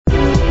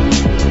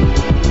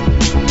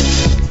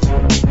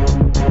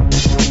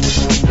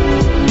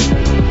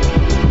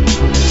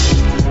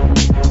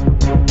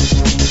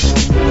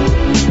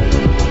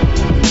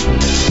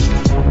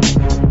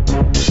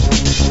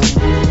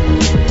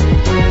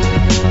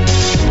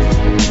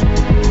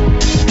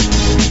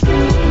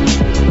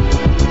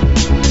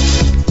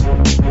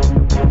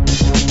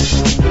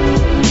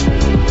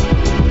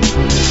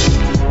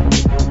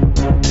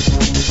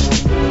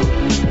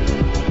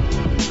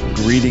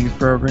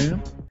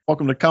program.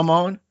 Welcome to Come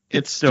On.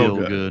 It's still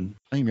good. good.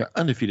 I'm your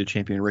undefeated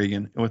champion,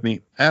 Reagan. And with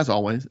me, as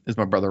always, is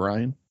my brother,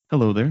 Ryan.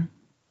 Hello there.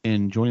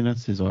 And joining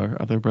us is our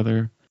other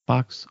brother,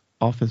 Box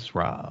Office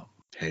Rob.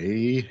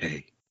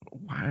 Hey.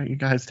 Why are you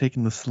guys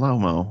taking the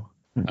slow-mo?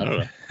 I don't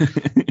know.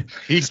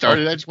 He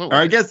started. I just went with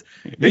Or I it. guess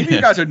maybe you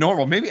guys are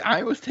normal. Maybe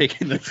I was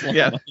taking the slow-mo.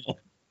 Yeah.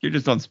 You're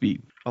just on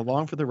speed.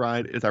 Along for the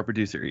ride is our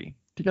producer, E.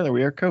 Together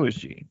we are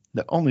COisG,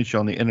 the only show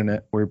on the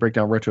internet where we break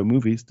down retro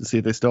movies to see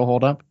if they still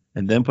hold up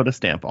and then put a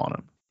stamp on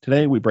them.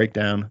 Today we break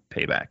down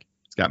Payback.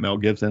 It's got Mel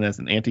Gibson as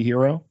an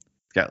anti-hero.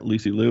 It's got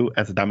Lucy Liu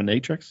as a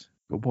dominatrix.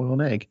 Go boil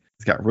an egg.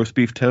 It's got roast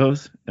beef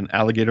toes and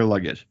alligator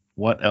luggage.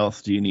 What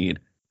else do you need?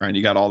 Ryan,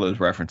 you got all those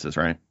references,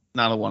 right?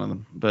 Not a one of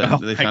them, but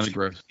they sounded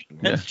gross.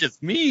 That's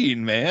just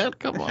mean, man.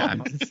 Come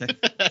on.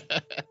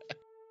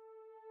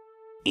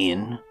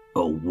 In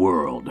a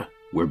world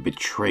where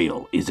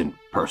betrayal isn't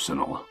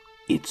personal,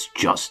 it's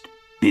just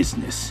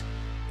business,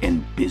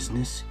 and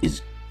business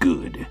is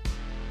good.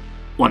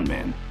 One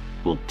man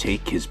will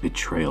take his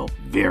betrayal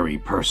very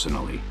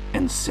personally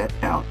and set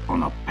out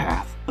on a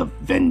path of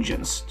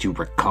vengeance to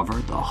recover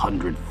the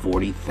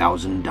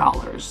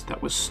 $140,000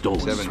 that was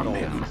stolen from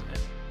him.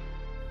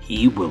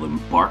 He will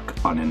embark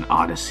on an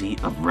odyssey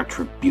of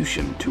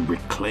retribution to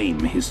reclaim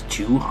his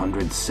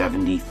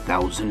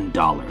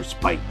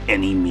 $270,000 by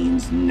any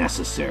means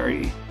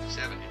necessary.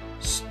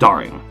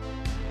 Starring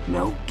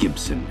Mel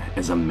Gibson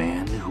as a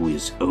man who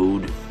is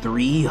owed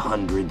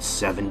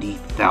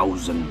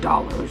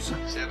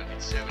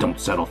 $370,000. Don't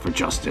settle for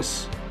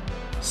justice.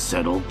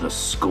 Settle the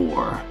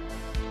score.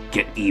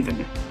 Get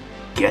even.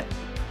 Get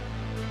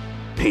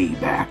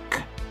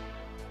payback.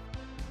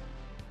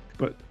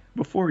 But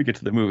before we get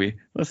to the movie,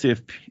 let's see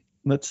if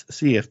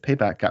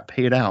Payback got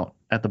paid out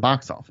at the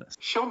box office.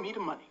 Show me the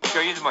money. Show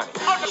you the money.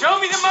 Show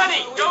me the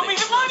money. Show me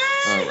the money.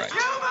 All right.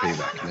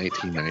 Payback,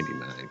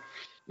 1999.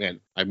 Man,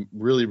 I'm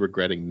really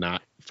regretting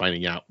not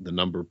finding out the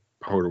number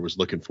Porter was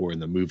looking for in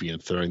the movie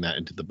and throwing that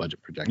into the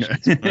budget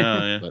projections.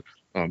 Yeah.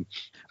 But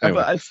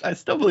But I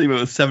still believe it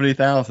was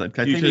 70,000.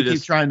 I think they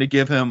keep trying to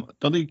give him.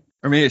 Don't they?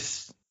 I mean,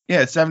 it's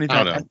 70,000.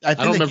 I don't know. I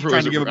don't remember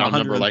if it was a round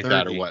number like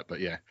that or 130. what, but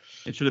yeah.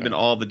 It should have been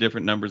all the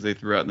different numbers they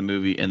threw out in the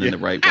movie and then the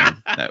right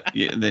one.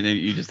 And then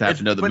you just have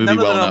to know the movie none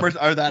of well the enough. numbers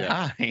are that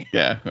high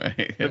Yeah,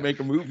 right. to make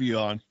a movie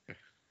on.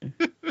 All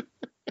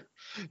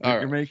You're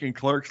right. making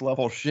Clerks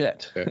level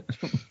shit.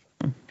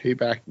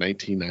 Payback,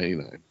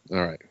 1999.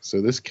 All right.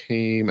 So this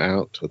came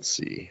out, let's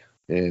see,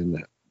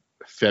 in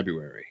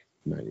February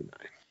 99.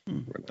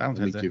 Let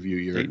me give you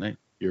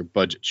your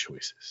budget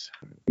choices.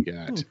 We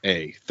got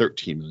A,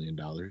 $13 million,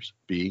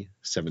 B,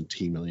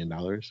 $17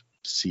 million,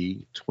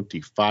 C,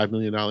 $25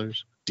 million,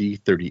 D,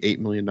 $38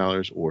 million,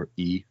 or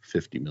E,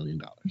 $50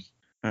 million. All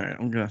right,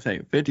 I'm gonna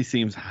say 50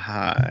 seems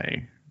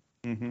high.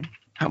 Mm-hmm.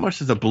 How much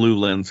does a blue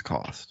lens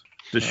cost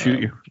to shoot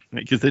you?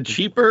 Like, is it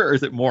cheaper or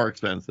is it more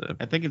expensive?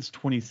 I think it's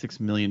 $26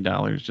 million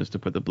just to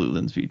put the blue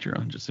lens feature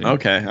on. Just so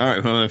Okay, all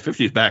right. Well,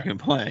 50 is back in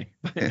play.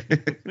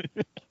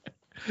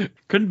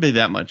 Couldn't be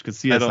that much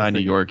because I don't CSI New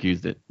think- York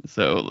used it.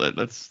 So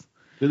let's.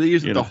 Did they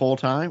use it You the know. whole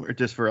time or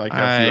just for like a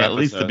few At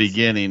least the episodes?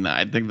 beginning.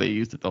 I think they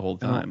used it the whole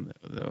time.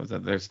 That was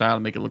their style to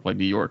make it look like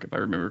New York, if I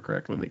remember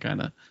correctly. They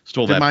kind of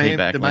stole Did that Miami,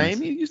 payback did lens.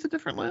 Miami use a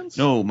different lens?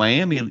 No,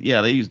 Miami. Yeah,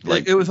 they used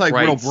like It was like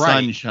real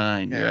bright.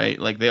 sunshine, Yeah. right?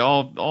 Like they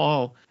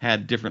all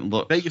had different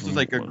looks. Vegas was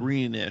like a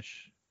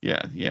greenish.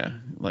 Yeah.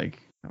 Like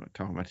I'm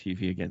talking about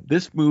TV again.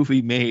 This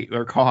movie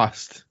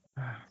cost.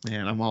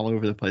 Man, I'm all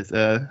over the place.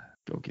 go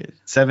get it.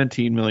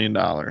 $17 million.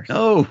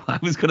 No, I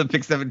was gonna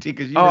pick 17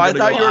 because you. Oh, were I gonna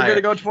thought go you were higher. going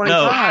to go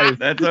 25.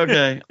 No, that's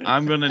okay.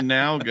 I'm gonna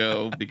now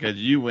go because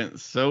you went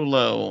so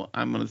low.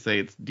 I'm gonna say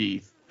it's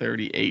D,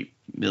 $38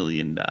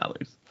 million.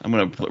 I'm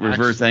gonna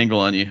reverse angle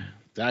on you.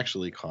 It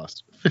actually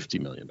cost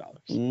 $50 million.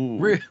 Ooh.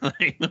 Really?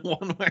 The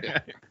one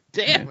where.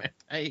 Damn it.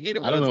 I hate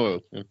it. I don't know.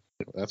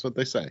 That's what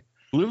they say.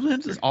 Blue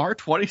lenses are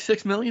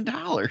 $26 million.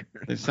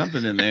 There's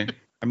something in there.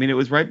 I mean, it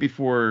was right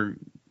before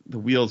the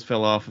wheels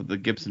fell off of the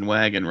Gibson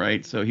wagon,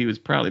 right? So he was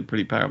probably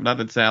pretty powerful. Not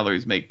that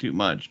salaries make too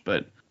much,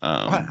 but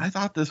I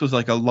thought this was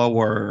like a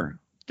lower.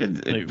 from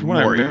what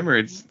I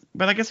remember,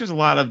 but I guess there's a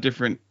lot of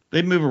different.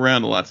 They move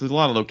around a lot, so there's a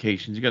lot of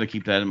locations. You got to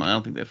keep that in mind. I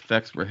don't think the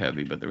effects were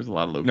heavy, but there was a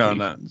lot of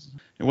locations.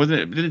 No.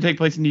 Did it take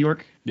place in New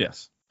York?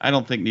 Yes. I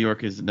don't think New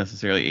York is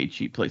necessarily a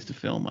cheap place to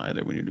film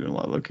either when you're doing a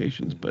lot of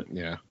locations, but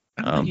Yeah.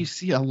 I don't think you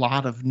see a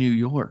lot of New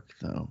York,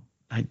 though.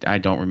 I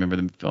don't remember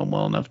them film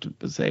well enough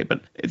to say,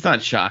 but it's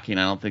not shocking.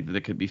 I don't think that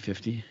it could be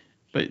 50,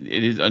 but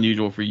it is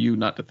unusual for you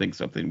not to think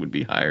something would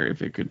be higher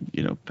if it could,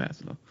 pass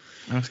it off.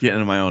 I was getting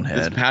into my own This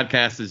head.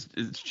 podcast is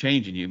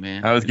changing you,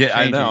 man. I was It's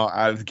changing.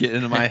 I was getting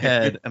into my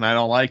head, and I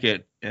don't like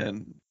it.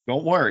 And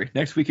don't worry,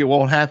 next week it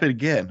won't happen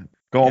again.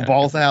 Going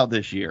balls out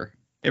this year.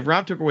 If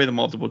Rob took away the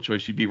multiple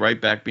choice, you'd be right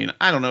back being,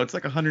 I don't know, it's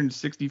like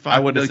 165. I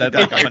would have said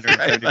like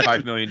 $175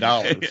 $175 million.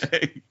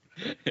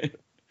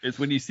 It's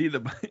when you see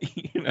the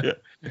money.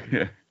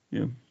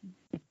 Yeah.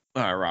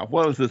 All right, Rob,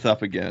 what was this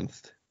up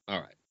against? All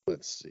right.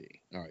 Let's see.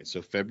 All right.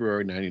 So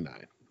February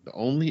 99. The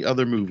only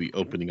other movie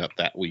opening up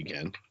that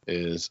weekend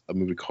is a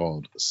movie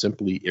called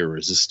Simply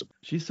Irresistible.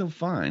 She's so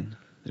fine.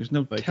 There's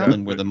no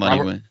telling where the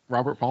money went.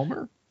 Robert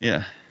Palmer?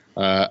 Yeah.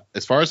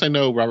 As far as I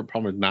know, Robert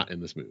Palmer's not in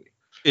this movie.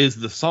 Is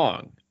the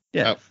song?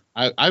 Yeah.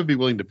 I would be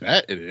willing to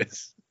bet it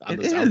is. On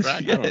the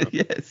soundtrack. Yeah, I don't know.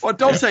 yes. Well,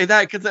 don't say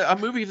that, because a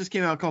movie just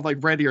came out called like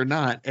Ready or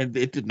Not, and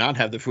it did not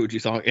have the Fuji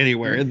song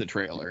anywhere in the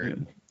trailer. Yeah.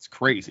 It's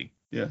crazy.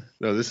 Yeah.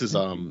 No, this is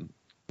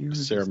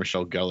Sarah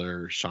Michelle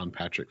Gellar, Sean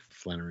Patrick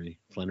Flannery.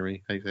 How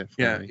do you say it?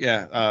 Flannery?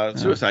 Yeah.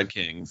 Suicide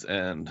Kings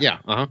and Yeah.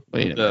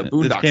 Wait, the this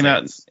Boondock came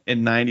Saints. out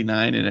in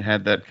 '99, and it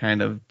had that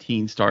kind of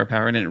teen star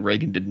power in it. And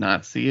Reagan did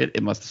not see it.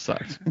 It must have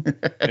sucked.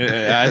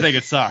 I think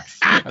it sucks.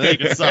 I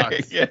think it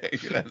sucks. Yeah,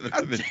 that's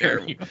How been dare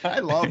terrible. you? I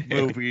love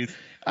movies.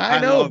 I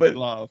know, but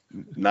love.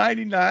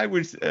 '99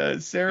 was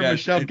Sarah Yeah,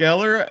 Michelle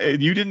Gellar,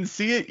 and you didn't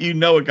see it. You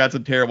know it got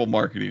some terrible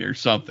marketing or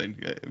something.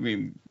 I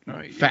mean,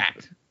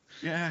 fact.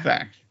 Yeah.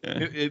 Fact.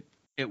 Yeah.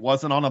 It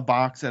wasn't on a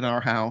box in our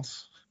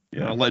house.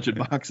 An alleged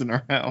box in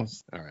our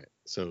house. All right.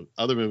 So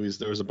other movies,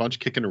 there was a bunch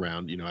kicking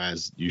around,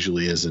 as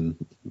usually is in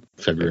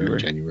February.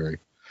 January.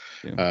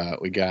 Yeah.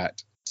 We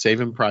got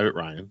Saving Private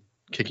Ryan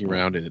kicking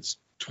around in its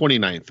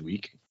 29th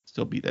week.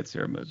 Still beat that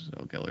Sarah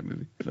Michelle Gellar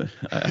movie, but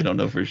I don't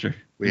know for sure.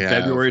 We have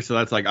February, so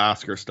that's like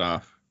Oscar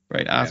stuff.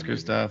 Right, Oscar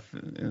stuff,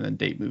 and then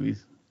date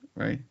movies,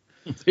 right?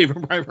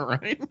 Saving Private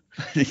Ryan?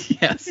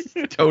 Yes,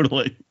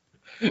 totally.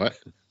 What?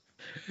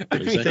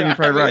 Saving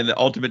Private Ryan, the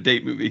ultimate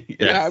date movie.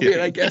 Yeah, I mean,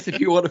 I guess if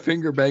you want to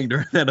finger bang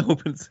during that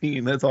open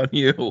scene, that's on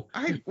you.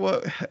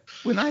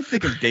 When I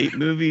think of date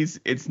movies,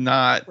 it's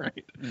not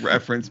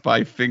referenced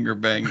by finger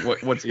bang.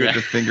 What's good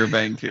to finger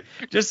bang to?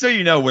 Just so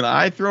you know, when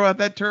I throw out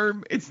that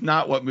term, it's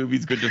not what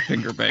movie's good to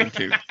finger bang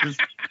to.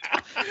 Just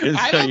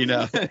so you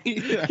know.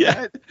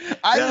 Yeah.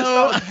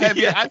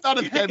 I thought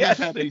of heavy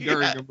petting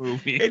during a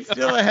movie. It's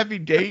still a heavy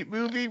date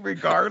movie,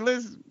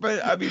 regardless.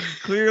 But I mean,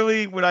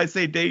 clearly, when I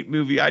say date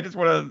movie, I just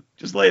want to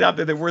lay it out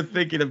there that we're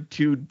thinking of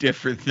two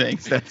different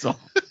things. That's all.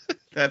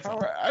 That's all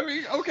right. I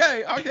mean,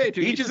 okay.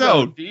 To each his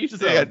own. To each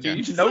his own.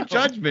 No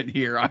judgment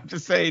here. I'm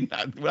just saying,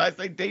 when I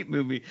say date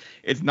movie,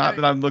 it's not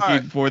that I'm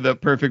looking for the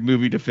perfect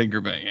movie to finger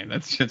bang in.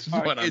 That's just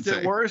what I'm saying.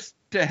 Is it worse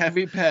to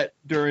heavy pet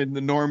during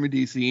the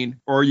Normandy scene,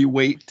 or you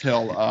wait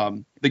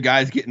till the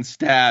guy's getting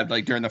stabbed,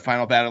 like during the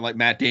final battle, like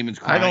Matt Damon's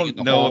crying? I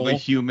don't know of a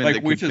human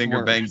that could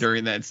finger bang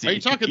during that scene. Are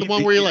you talking the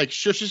one where he like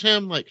shushes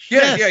him? Like,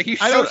 yeah, he's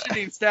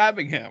shushing and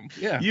stabbing him.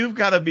 Yeah, you've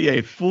got to be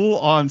a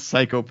full-on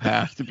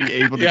psychopath to be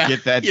able to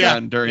get that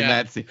done during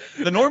that scene.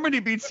 The Normandy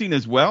beach scene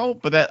as well,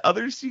 but that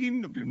other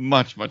scene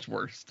much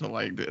worse. To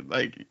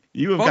like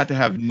you have got to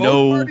have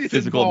no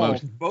physical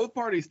emotion. Both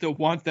parties still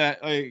want that.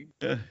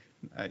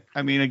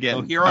 I mean,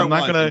 again, so I'm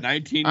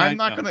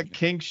not gonna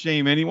kink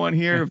shame anyone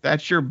here. If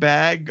that's your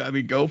bag, I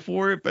mean, go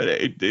for it. But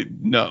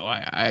no,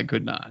 I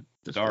could not.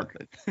 It's dark.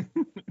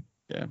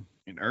 Yeah,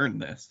 you can earn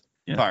this.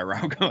 Yeah. All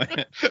right, Rob, go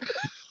ahead.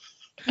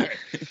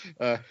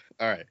 All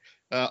right.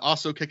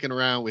 Also kicking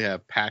around, we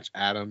have Patch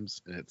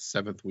Adams in its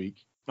 7th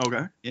week.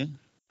 Okay. Yeah.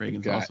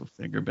 Reagan's also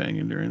finger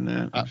banging during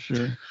that, I'm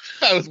sure.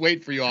 I was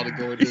waiting for you all to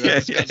go into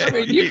that. I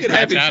mean, you can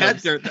heavy pet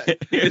during that.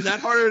 Is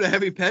that harder to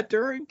heavy pet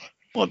during?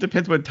 Well, it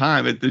depends what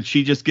time. Did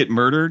she just get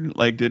murdered?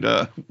 Like, did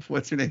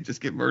what's her name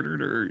just get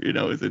murdered, or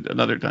is it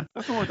another time?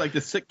 That's the one with like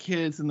the sick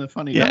kids and the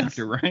funny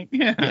doctor, right?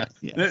 Yeah.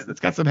 Yes. It's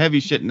got some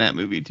heavy shit in that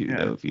movie too,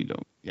 though. If you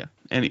don't,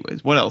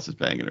 Anyways, what else is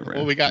banging around?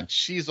 Well, we got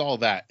She's All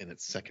That in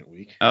its 2nd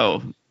week.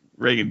 Oh,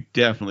 Reagan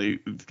definitely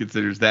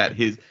considers that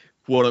his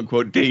quote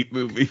unquote date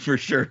movie for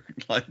sure.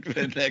 Like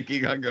that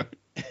keep on going.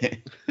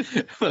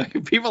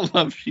 Look, people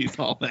love She's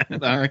All That.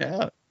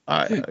 All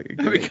right. Yeah.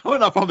 We'll be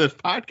going up on this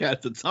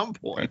podcast at some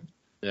point.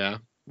 Yeah.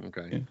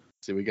 Okay. Yeah.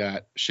 So we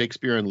got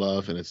Shakespeare in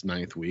Love in its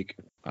 9th week.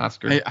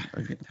 Oscar. Hey,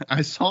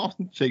 I saw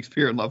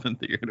Shakespeare in Love in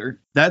theater.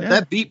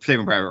 That beat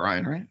Saving Private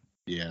Ryan, right?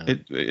 Yeah.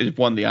 It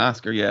won the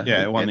Oscar. Yeah.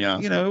 Yeah, it won the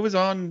Oscar.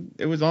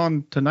 It was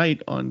on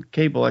tonight on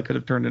cable. I could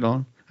have turned it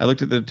on. I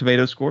looked at the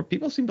tomato score.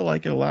 People seem to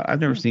like it a lot. I've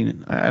never seen it.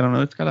 I don't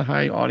know. It's got a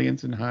high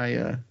audience and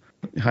high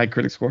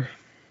critic score.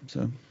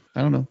 So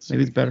I don't know.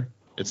 Maybe it's better.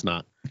 It's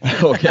not.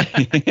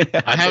 Okay.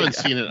 I haven't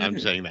seen it. I'm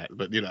saying that,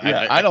 but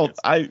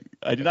I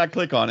did not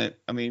click on it.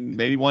 I mean,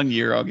 maybe one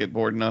year I'll get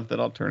bored enough that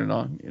I'll turn it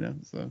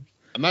on. So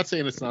I'm not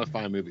saying it's not a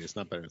fine movie. It's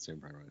not better than Saving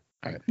Private Ryan.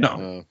 All right.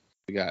 No.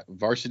 We got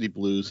Varsity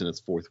Blues in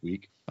its 4th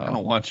week. I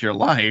don't want your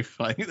life.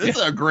 Like, this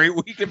is a great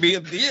week to be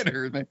in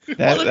theaters, man.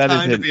 What a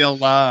time to be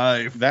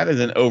alive. That is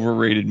an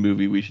overrated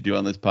movie we should do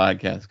on this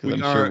podcast, because I'm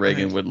sure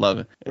Reagan would love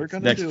it.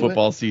 Next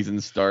football season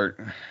start,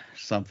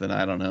 something.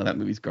 I don't know. That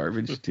movie's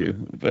garbage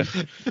too. But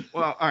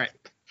well, all right.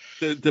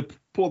 To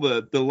pull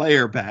the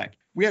layer back,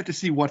 we have to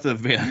see what's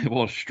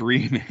available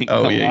streaming a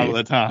lot of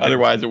the time.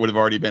 Otherwise, it would have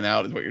already been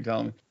out, is what you're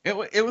telling me.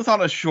 It was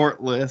on a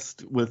short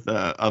list with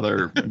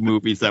other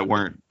movies that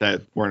weren't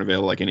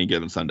available, like Any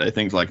Given Sunday,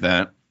 things like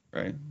that.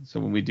 Right. So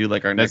when we do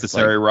like our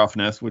Necessary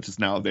Roughness, which is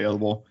now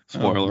available.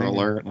 Spoiler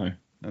alert.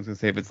 I was gonna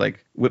say, if it's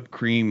like whipped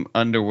cream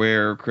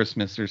underwear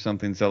Christmas or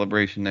something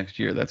celebration next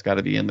year, that's got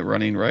to be in the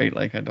running, right?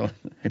 Like I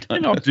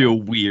don't do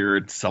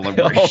weird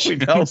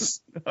celebrations.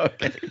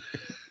 Okay.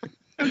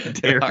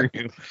 Dare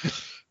you?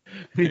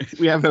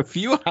 We have a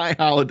few high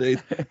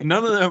holidays.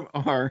 None of them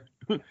are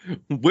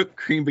whipped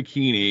cream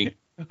bikini.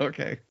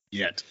 Okay.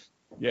 Yet.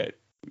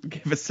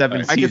 Give us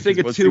 7 I can think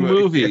of We'll 2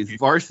 movies: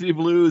 Varsity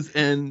Blues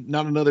and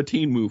Not Another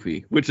Teen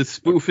Movie, which is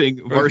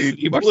spoofing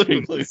Varsity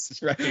Blues.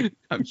 Right.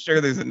 I'm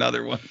sure there's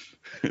another one.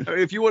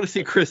 If you want to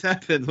see Chris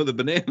Evans with a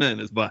banana in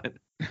his butt,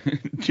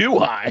 Too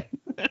high.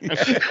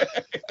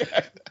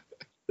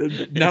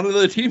 Not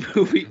Another Teen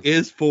Movie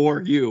is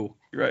for you.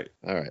 Right.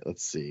 All right,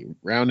 let's see.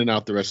 Rounding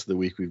out the rest of the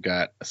week, we've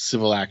got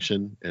Civil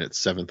Action in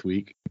its 7th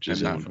week, which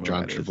is a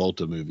John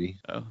Travolta movie.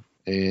 Oh.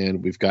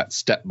 And we've got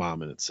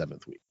Stepmom in its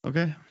 7th week.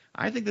 Okay.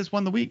 I think this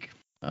won the week.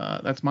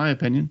 That's my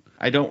opinion.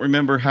 I don't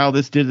remember how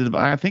this did it,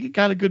 but I think it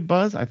got a good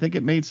buzz. I think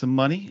it made some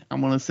money. I'm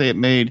going to say it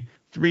made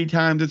 3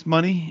 times its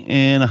money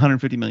and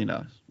 $150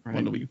 million.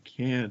 Right. You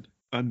can't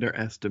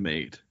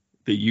underestimate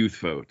the youth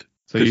vote.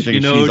 So you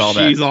think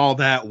she's all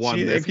that one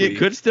this week. It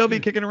could still be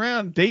kicking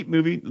around. Date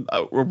movie,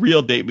 a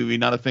real date movie,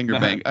 not a finger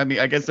bang. I mean,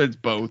 I guess it's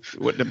both,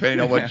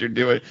 depending on what you're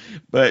doing.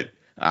 But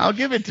I'll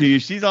give it to you.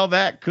 She's all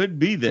that could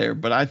be there,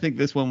 but I think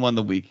this one won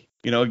the week.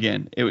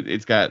 Again,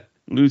 it's got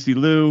Lucy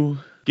Liu,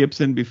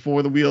 Gibson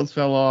before the wheels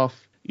fell off,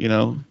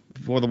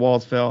 before the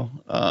walls fell.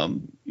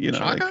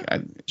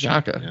 Chaka?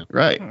 Chaka, yeah.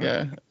 Right,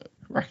 yeah.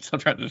 Right, so I'm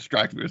trying to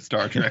distract me with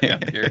Star Trek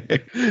out here.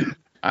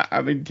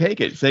 I mean,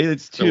 take it. Say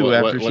it's 2 So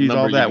after she's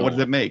all that. What does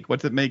with? it make?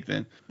 What's it make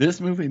then?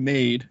 This movie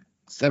made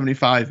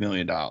 $75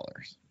 million.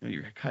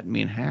 You're cutting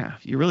me in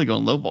half. You're really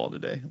going lowball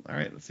today. All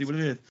right, let's see what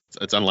it is.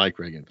 It's unlike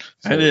Reagan.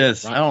 It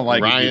is. I don't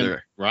like Ryan, it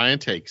either. Ryan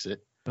takes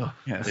it. Oh,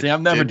 yeah. See,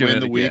 I'm never doing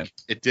it again. Week.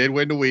 It did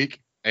win the week,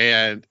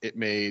 and it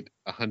made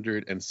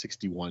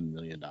 $161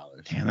 million.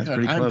 Damn, that's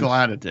pretty close. I'm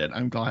glad it did.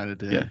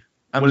 Yeah.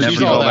 I'm Well, never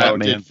she's all going that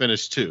back, did man.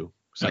 finish 2.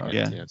 Second.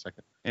 Yeah.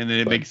 Second. And then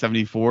it makes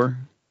 74.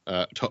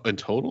 In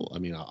total, I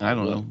mean, I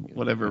don't know.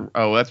 Whatever.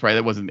 Oh, that's right.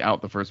 That wasn't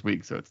out the first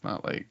week, so it's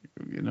not like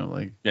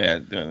Yeah,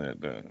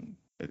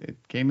 it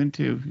came in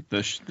 2.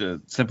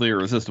 the Simply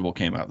Irresistible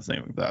came out the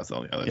same week. That's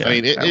all the other. Yeah. I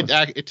mean,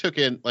 it took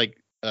in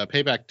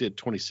Payback did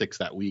 26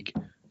 that week,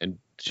 and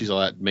she's all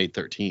that made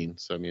 13.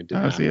 So I mean, it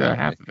didn't see that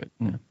half of it.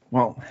 Yeah.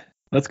 Well,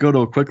 let's go to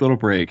a quick little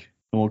break,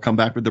 and we'll come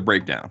back with the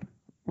breakdown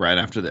right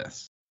after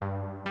this.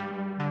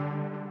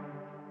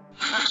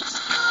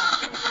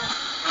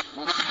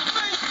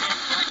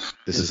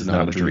 This is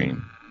not a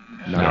dream.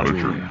 Not a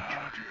dream.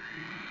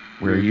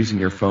 We're using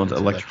your phone's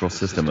electrical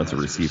system as a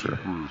receiver.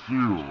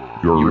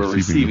 You're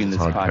receiving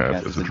this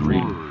podcast as a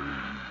dream.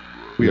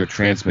 We are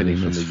transmitting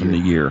this from the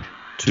year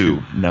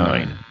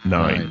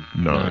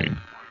 2999.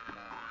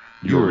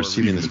 You are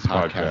receiving this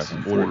podcast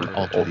in order to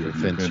alter the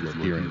events you are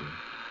hearing.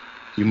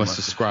 You must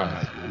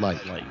subscribe,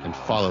 like, and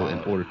follow in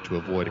order to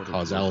avoid a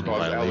causality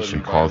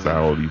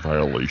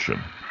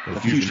violation.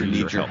 The future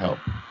needs your help.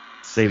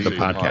 Save the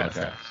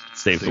podcast.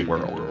 Save the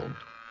world.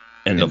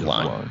 End of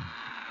line.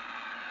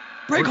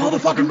 Break all the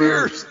fucking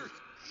mirrors!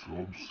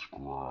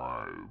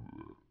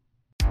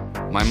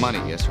 My money,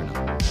 yes or no?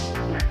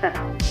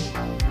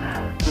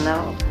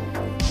 No.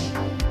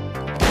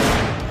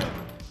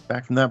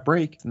 Back from that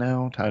break, it's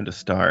now time to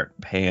start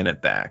paying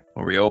it back.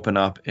 Where we open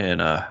up in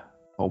a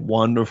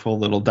wonderful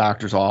little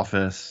doctor's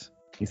office.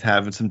 He's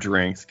having some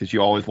drinks because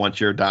you always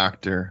want your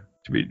doctor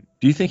to be.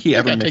 Do you think he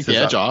ever mixes take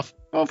the edge up? off?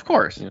 Oh, of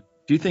course. Yeah.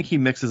 Do you think he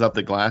mixes up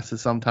the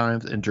glasses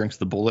sometimes and drinks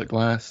the bullet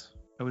glass?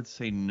 I would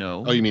say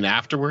no. Oh, you mean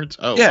afterwards?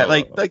 Oh, Yeah,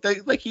 like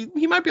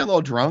he might be a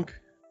little drunk,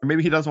 or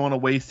maybe he doesn't want to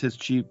waste his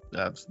cheap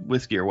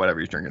whiskey or whatever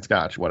he's drinking,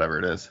 scotch, whatever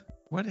it is.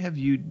 What have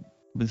you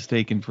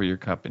mistaken for your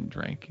cup and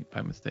drank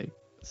by mistake?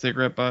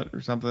 Cigarette butt or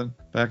something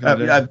back in the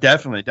day? Yeah,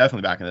 definitely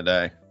back in the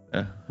day.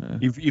 Yeah.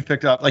 You've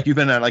picked up, like, you've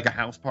been at like a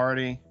house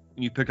party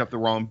and you picked up the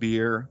wrong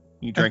beer.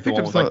 You drank the I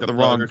one picked with up like the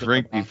wrong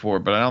drink before,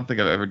 but I don't think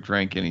I've ever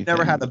drank anything.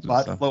 Never had the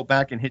butt float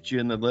back and hit you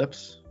in the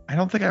lips. I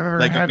don't think I've ever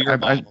Like had a beer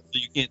bottle, so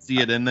you can't see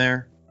it in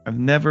there. I've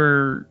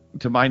never,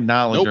 to my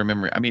knowledge Nope. or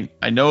memory. I mean,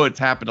 I know it's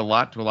happened a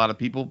lot to a lot of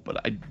people,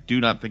 but I do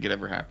not think it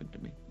ever happened to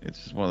me.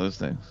 It's just one of those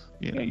things.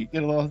 Yeah, you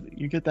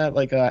get that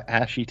like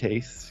ashy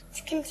taste.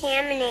 It's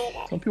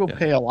contaminated. Some people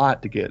pay a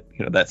lot to get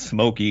that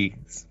smoky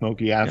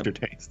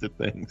aftertaste of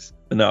things.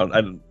 But no,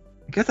 I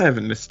guess I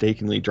haven't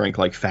mistakenly drank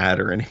like fat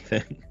or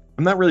anything.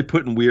 I'm not really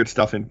putting weird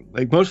stuff in.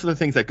 Like most of the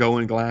things that go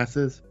in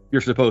glasses, you're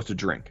supposed to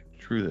drink.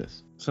 True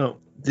this. So,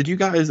 did you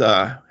guys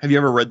have you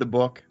ever read the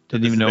book?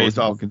 Didn't even know it was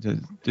off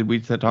Did we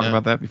talk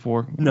about that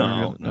before?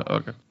 No.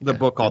 Okay. the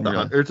book called The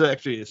Really? Hunter. It's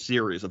actually a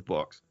series of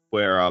books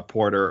where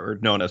Porter, or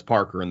known as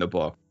Parker in the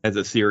book, has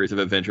a series of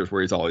adventures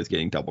where he's always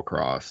getting double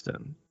crossed,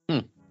 and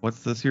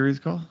What's the series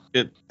called?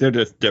 they're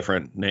just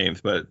different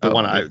names. But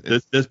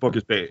this book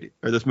is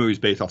this movie is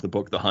based off the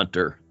book The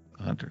Hunter,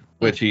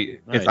 which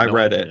I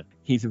read it,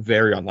 he's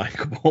very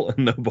unlikable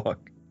in the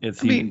book.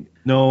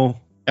 No.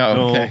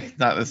 Oh, okay.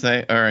 Not the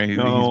same. All right. He's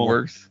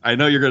worse. I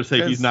know you're going to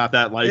say he's not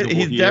that likable.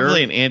 He's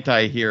definitely an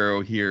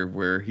anti-hero here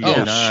where he's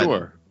not.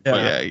 Sure.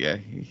 Yeah.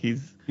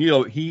 He's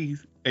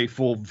he's a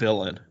full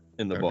villain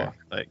in the book.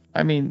 Like,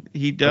 I mean,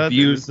 he does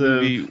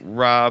abusive,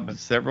 rob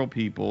several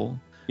people.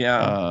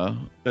 Yeah.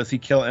 Does he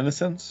kill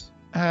innocents?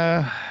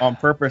 On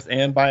purpose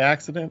and by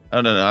accident?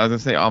 Oh, no. I was going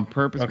to say on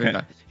purpose.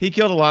 Okay. He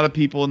killed a lot of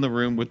people in the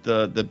room with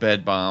the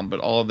bed bomb, but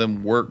all of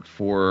them worked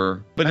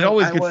for... But it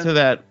always gets to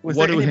that, was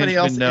what there do anybody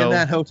henchmen else know? in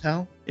that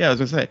hotel? Yeah, I was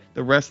going to say,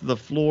 the rest of the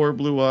floor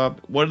blew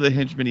up. What do the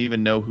henchmen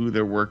even know who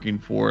they're working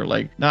for?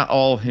 Like, not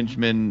all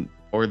henchmen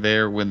are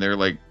there when they're,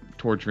 like,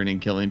 torturing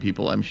and killing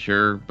people, I'm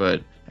sure,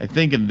 but I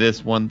think in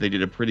this one, they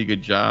did a pretty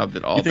good job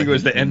that all You think it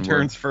was the henchmen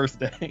intern's first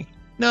day?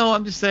 No,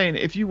 I'm just saying,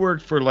 if you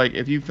worked for, like,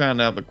 if you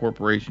found out the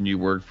corporation you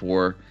worked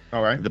for,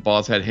 all right, the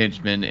boss had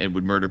henchmen and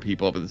would murder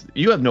people,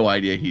 you have no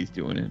idea he's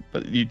doing it,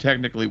 but you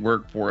technically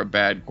work for a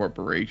bad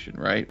corporation,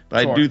 right?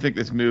 But Sure. I do think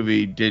this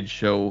movie did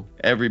show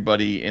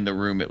everybody in the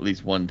room at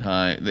least one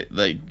time that,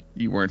 like,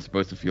 you weren't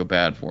supposed to feel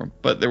bad for him.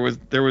 But there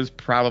was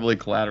probably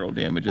collateral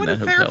damage in that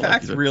hotel. What did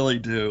Fairfax really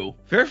do?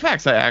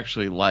 Fairfax I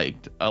actually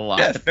liked a lot.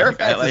 Yes,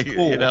 Fairfax is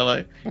cool. You know,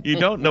 like, you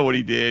don't know what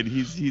he did.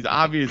 He's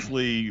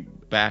obviously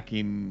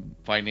backing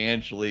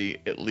financially,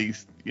 at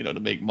least, you know, to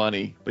make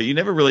money, but you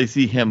never really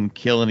see him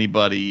kill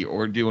anybody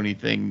or do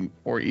anything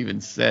or even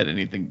said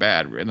anything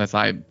bad, unless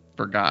I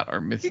forgot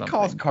or missed something. He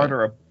calls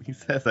Carter he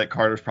says that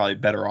Carter's probably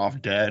better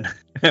off dead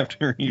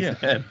after he's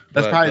dead.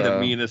 That's but, probably the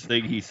meanest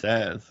thing he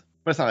says.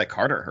 But it's not like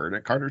Carter heard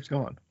it. Carter's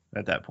gone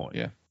at that point.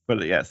 Yeah.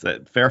 But yes,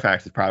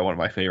 Fairfax is probably one of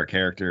my favorite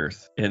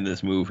characters in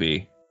this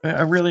movie.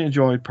 I really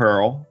enjoyed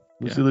Pearl.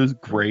 Lucy Liu's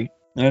great.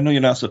 And I know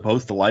you're not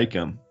supposed to like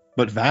him,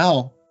 but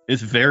Val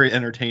is very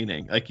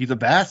entertaining. Like, he's a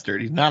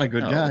bastard. He's not a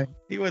good guy.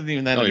 He wasn't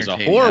even that he's a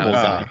entertaining. horrible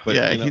guy. But,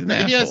 yeah, you know, he's an he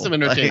has asshole. some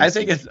entertaining.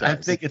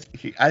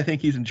 I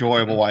think he's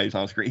enjoyable while he's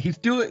on screen. He's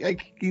doing,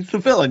 like, he's the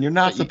villain. You're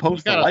not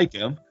supposed to like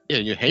him. Yeah,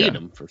 you hate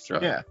him for sure.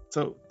 Yeah.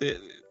 So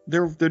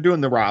they're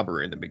doing the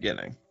robbery in the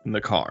beginning in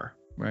the car.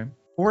 Right.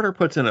 Porter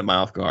puts in a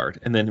mouth guard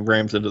and then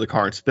rams into the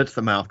car and spits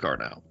the mouth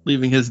guard out,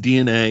 leaving his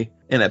DNA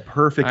and a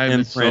perfect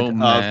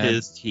imprint of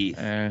his teeth.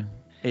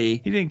 He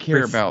didn't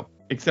care about,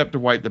 except to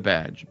wipe the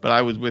badge. But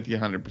I was with you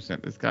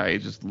 100%. This guy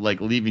is just like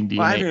leaving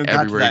DNA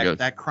everywhere he goes.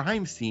 That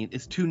crime scene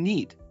is too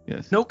neat.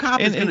 Yes. No cop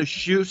is going to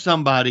shoot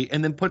somebody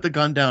and then put the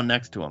gun down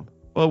next to him.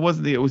 Well,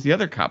 it was the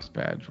other cop's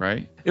badge,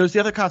 right? It was the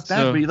other cop's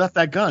badge, but he left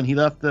that gun. He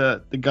left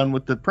the gun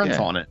with the prints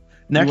on it.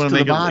 Next to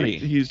the body.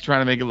 He's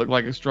trying to make it look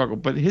like a struggle,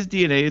 but his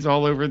DNA is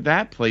all over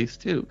that place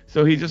too.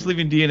 So he's just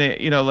leaving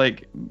DNA, you know,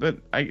 like. But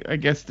I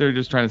guess they're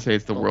just trying to say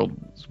it's the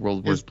world's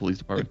worst police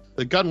department.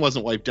 The gun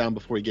wasn't wiped down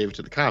before he gave it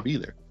to the cop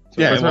either. So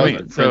yeah,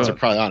 the prints are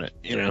probably on it.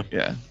 You know.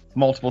 Yeah.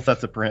 Multiple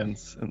sets of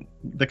prints, and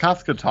the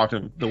cops could talk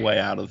him the way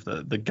out of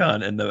the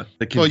gun and the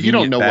Well, you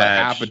don't know badge. what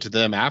happened to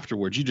them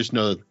afterwards. You just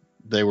know that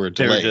they were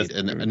delayed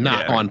and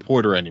not on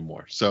Porter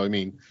anymore. So I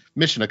mean,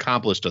 mission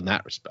accomplished in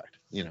that respect.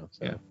 You know.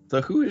 So. Yeah.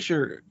 So who is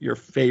your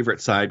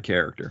favorite side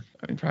character?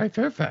 I mean, probably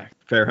Fairfax.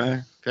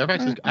 Fairfax.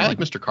 I like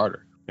Mr.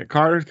 Carter. Yeah,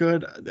 Carter's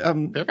good.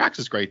 Fairfax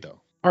is great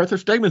though. Arthur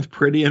Stegman's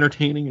pretty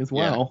entertaining as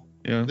well.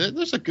 Yeah.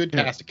 There's a good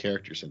cast of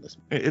characters in this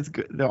movie. It's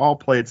good. They're all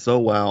played so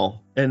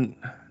well, and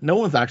no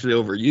one's actually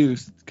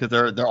overused because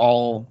they're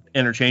all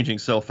interchanging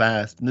so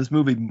fast. And this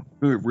movie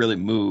really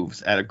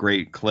moves at a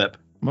great clip.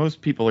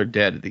 Most people are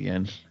dead at the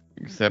end,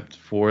 except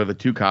for the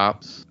two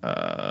cops.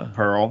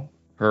 Pearl.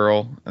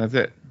 That's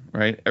it,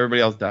 right?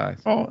 Everybody else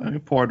dies. Oh,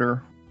 and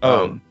Porter.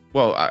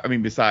 Well, I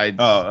mean, besides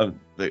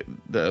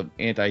the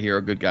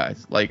anti-hero good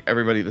guys, like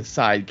everybody, the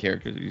side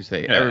characters, as you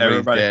say,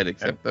 everybody's dead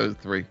except those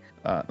three.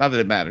 Not that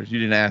it matters. You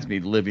didn't ask me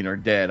living or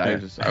dead. I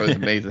was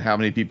amazed at how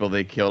many people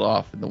they killed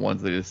off and the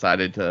ones they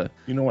decided to.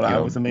 You know what I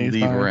was amazed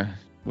by?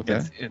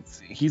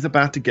 He's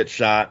about to get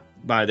shot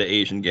by the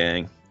Asian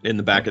gang in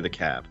the back of the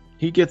cab.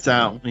 He gets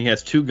out and he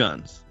has two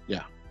guns.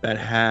 Yeah. That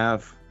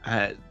have.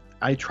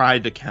 I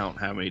tried to count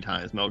how many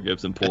times Mel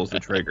Gibson pulls the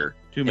trigger.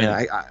 Too many.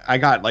 And I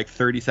got like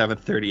 37,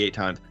 38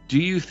 times.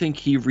 Do you think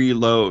he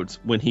reloads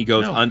when he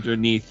goes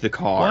underneath the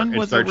car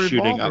and starts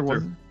shooting up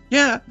there?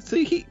 Yeah.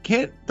 See, he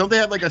can't. Don't they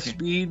have like a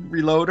speed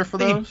reloader for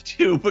those?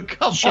 They do, but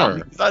come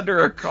on, he's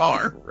under a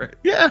car. Right?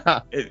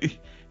 Yeah.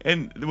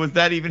 And was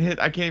that even hit?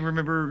 I can't even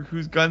remember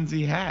whose guns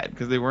he had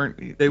because they weren't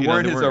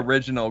his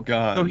original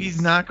guns. So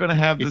he's not going to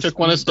have. He took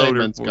one of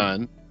Stegman's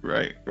gun.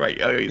 Right.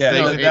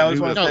 That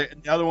was one.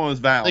 The other one was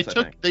Val's.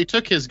 They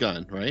took his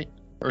gun, right?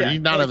 Or did he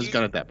not have his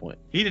gun at that point?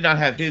 He did not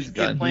have his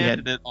gun. He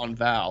planted it on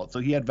Val, so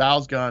he had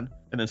Val's gun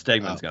and then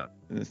Stegman's gun.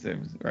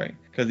 Right.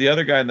 Because the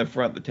other guy in the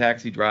front, the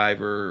taxi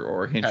driver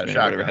or henchman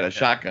or whatever, had a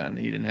shotgun.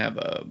 He didn't have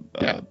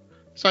a.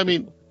 So I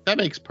mean, that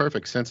makes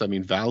perfect sense. I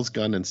mean, Val's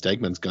gun and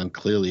Stegman's gun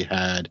clearly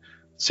had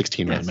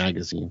 16-round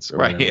magazines. Or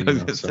right.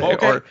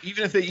 Whatever, or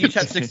even if they each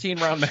had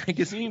 16-round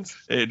magazines,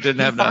 it didn't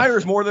have.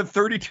 Fires more than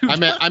 32.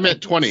 I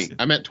meant 20.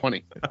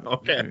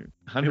 Okay.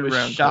 It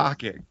was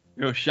shocking.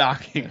 It was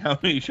shocking how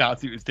many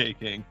shots he was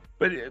taking.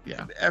 But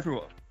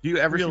everyone, do you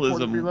ever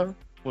realism see reload?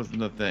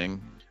 Wasn't a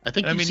thing. I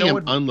think you see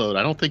him unload.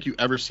 I don't think you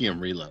ever see him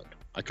reload.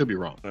 I could be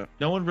wrong.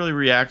 No one really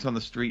reacts on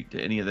the street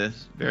to any of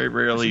this. Very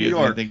rarely is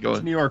anything going.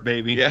 It's New York,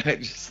 baby. Yeah,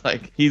 just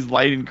like he's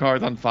lighting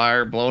cars on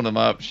fire, blowing them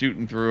up,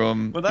 shooting through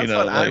them. Well, that's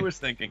what I was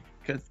thinking.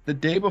 Because the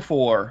day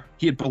before,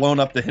 he had blown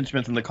up the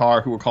henchmen in the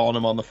car who were calling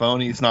him on the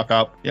phone. He snuck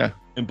up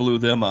and blew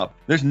them up.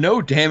 There's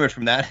no damage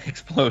from that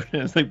explosion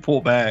as they pull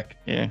back.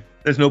 Yeah.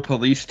 There's no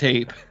police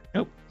tape.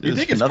 Nope. You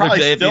think it's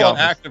probably still an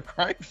active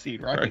crime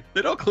scene, right?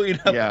 They don't clean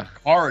up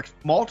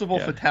multiple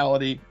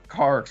fatality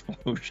car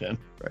explosion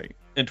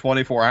in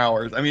 24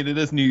 hours. I mean, it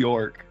is New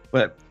York.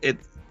 But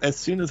as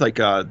soon as like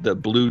the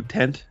blue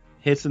tent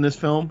hits in this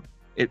film,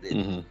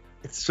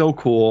 it's so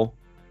cool.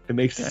 It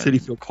makes the city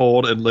feel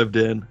cold and lived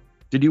in.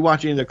 Did you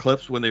watch any of the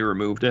clips when they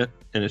removed it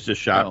and it's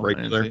just shot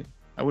regular?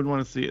 I wouldn't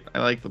want to see it. I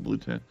like the blue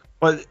tent.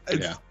 But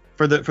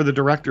for the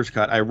director's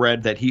cut, I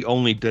read that he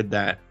only did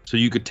that so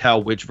you could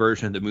tell which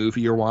version of the movie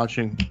you're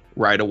watching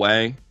right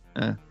away.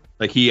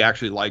 Like he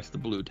actually likes the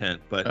blue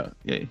tent, but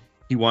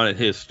he wanted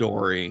his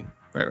story,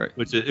 right?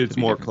 Which it's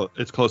more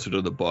it's closer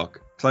to the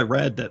book. Because I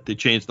read that they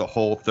changed the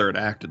whole third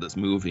act of this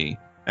movie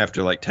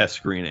after like test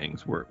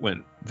screenings where it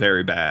went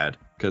very bad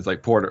because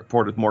like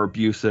Porter's more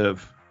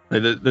abusive.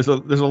 Like, there's a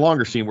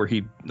longer scene where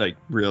he like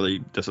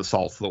really just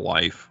assaults the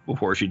wife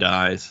before she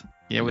dies.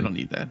 Yeah, we don't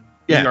need that.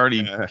 He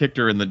already kicked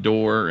her in the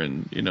door,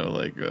 and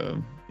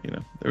there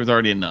was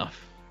already enough.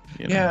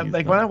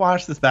 Like when I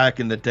watched this back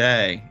in the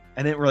day,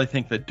 I didn't really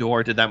think the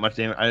door did that much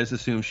damage. I just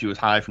assumed she was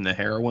high from the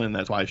heroin, and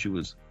that's why she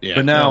was. Yeah.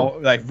 But now,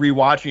 like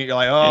rewatching it, you're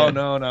like, oh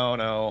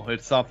no,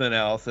 it's something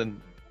else.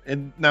 And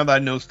now that I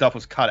know stuff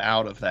was cut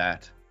out of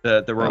that,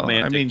 the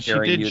romantic. She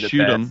did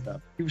shoot him.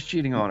 Stuff. He was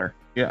cheating on her.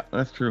 Yeah,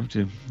 that's true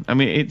too. I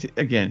mean,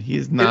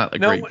 he's not a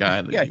great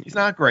guy. He's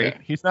not great.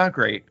 Yeah. He's not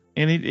great.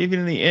 And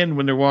even in the end,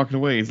 when they're walking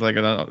away, he's like,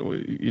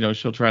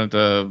 she'll try not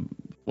to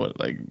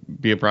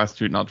be a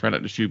prostitute, and I'll try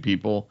not to shoot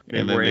people.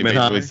 And then they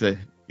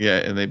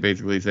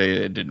basically say,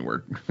 it didn't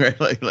work. Right?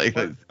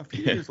 A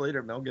few years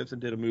later, Mel Gibson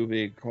did a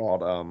movie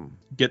called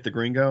Get the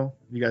Gringo.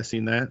 You guys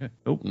seen that?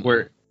 Nope.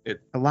 Where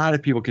a lot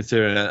of people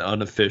consider it an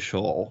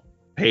unofficial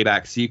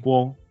Payback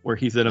sequel, where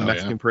he's in a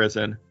Mexican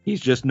prison.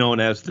 He's just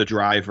known as the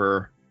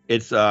driver.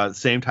 It's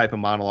same type of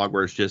monologue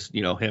where it's just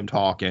him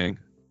talking.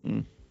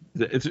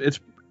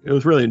 It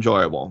was really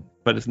enjoyable,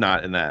 but it's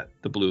not in the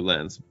blue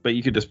lens. But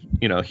you could just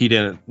he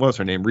didn't. What's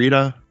her name?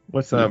 Rita?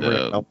 What's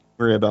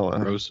Maria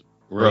Bella?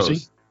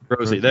 Rosie.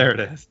 There it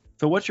is.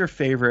 So what's your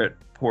favorite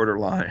Porter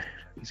line?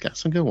 He's got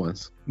some good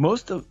ones.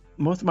 Most of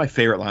my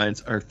favorite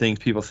lines are things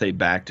people say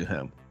back to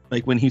him.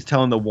 Like when he's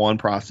telling the one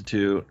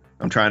prostitute,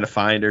 "I'm trying to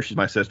find her. She's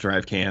my sister. I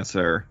have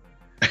cancer."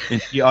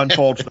 And he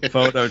unfolds the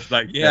photo. It's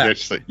like, you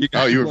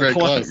were very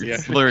close. Yeah,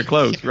 very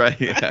close, right?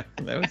 Yeah,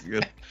 that was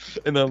good.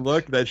 And the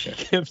look that she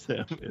gives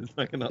him is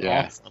fucking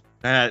awesome.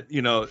 That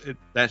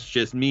that's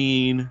just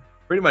mean.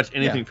 Pretty much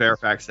anything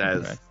Fairfax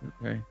says.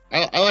 Right.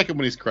 I like it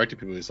when he's correcting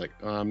people. He's like,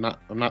 I'm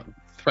not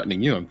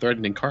threatening you. I'm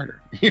threatening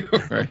Carter.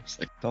 Right.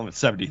 Tell him it's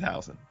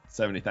 70,000.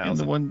 And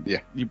the one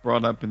you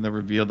brought up in the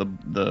reveal,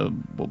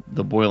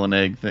 the boil an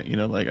egg thing.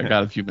 I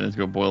got a few minutes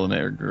ago, boil an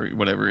egg or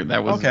whatever.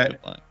 That was a good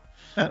line.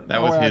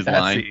 That was his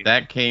line. Scene.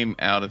 That came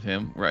out of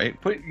him, right?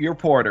 Put your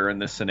Porter in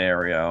this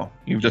scenario.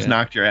 You've just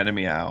knocked your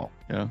enemy out.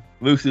 Yeah.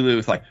 Lucy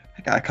Lou's like,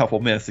 I got a couple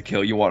minutes to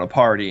kill. You want a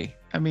party?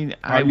 I mean,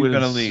 I would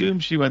assume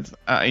she went,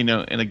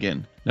 and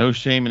again, no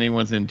shame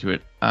anyone's into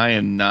it. I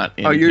am not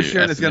into it. Oh, you're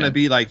sure it's going to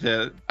be like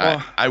the...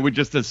 I would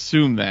just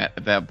assume that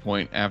at that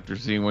point after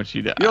seeing what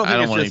she did. I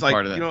don't want any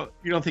part of that.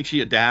 You don't think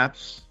she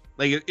adapts?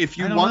 Like, if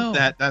you want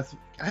that,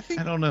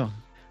 I don't know.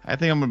 I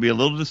think I'm going to be a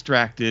little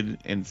distracted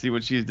and see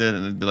what she's done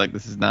and be like,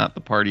 this is not the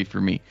party for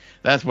me.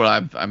 That's what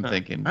I'm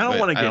thinking. I don't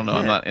want to get I don't know.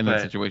 I'm not in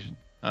that situation.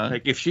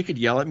 Like, if she could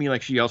yell at me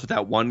like she yells at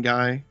that one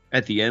guy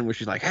at the end where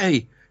she's like,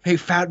 hey,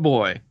 fat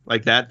boy.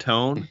 Like, that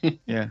tone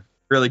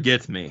really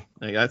gets me.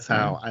 Like, that's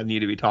how I need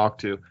to be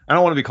talked to. I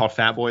don't want to be called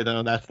fat boy,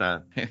 though. That's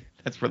not.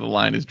 That's where the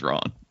line is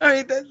drawn. I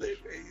mean,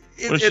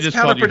 it's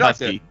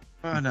counterproductive.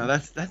 Oh, no,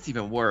 that's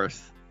even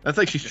worse. That's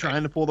like she's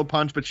trying to pull the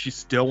punch, but she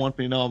still wants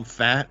me to know I'm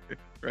fat.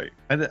 Right.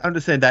 I'm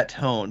just saying that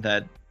tone,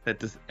 that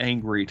this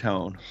angry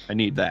tone. I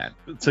need that.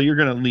 So you're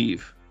gonna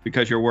leave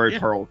because you're worried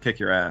Pearl will kick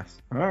your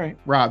ass. All right,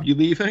 Rob, you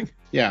leaving?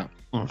 Yeah.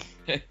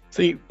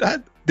 See,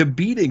 the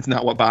beating's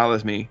not what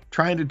bothers me.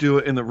 Trying to do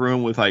it in the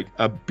room with like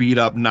a beat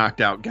up, knocked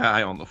out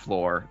guy on the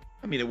floor.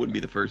 I mean, it wouldn't be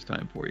the first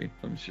time for you,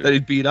 I'm sure. That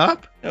he'd beat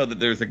up? No, that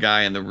there's a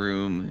guy in the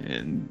room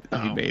and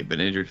he may have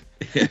been injured.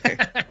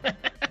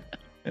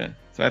 Yeah.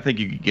 So I think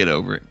you could get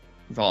over it.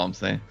 That's all I'm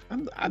saying.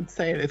 I'm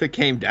saying if it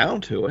came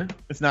down to it,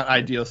 it's not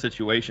ideal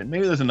situation.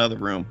 Maybe there's another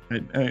room.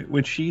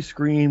 When she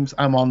screams,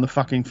 I'm on the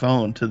fucking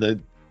phone to the...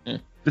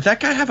 Does that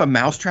guy have a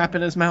mousetrap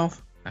in his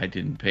mouth? I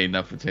didn't pay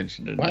enough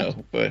attention to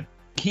know, but...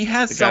 He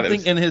has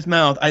something in his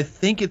mouth. I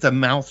think it's a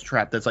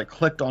mousetrap that's like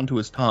clipped onto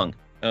his tongue.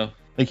 Oh.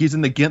 Like he's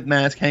in the GIMP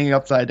mask hanging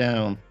upside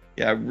down.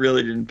 Yeah, I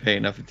really didn't pay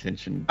enough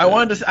attention. I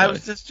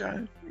was just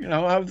trying,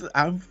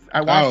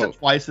 I watched it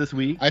twice this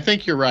week. I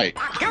think you're right.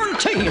 I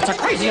guarantee it's the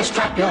craziest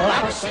trap you'll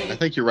ever see. I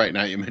think you're right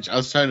now. You mentioned I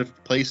was trying to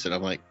place it.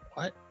 I'm like,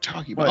 What?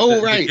 Talking What, about? Oh,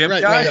 the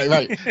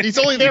right. guy? He's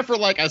only there for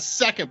like a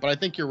second, but I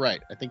think you're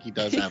right. I think he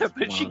does have. Yeah,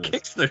 but she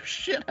kicks the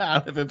shit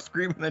out of him,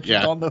 screaming that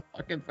she's on the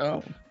fucking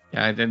phone.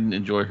 Yeah, I didn't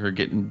enjoy her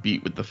getting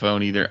beat with the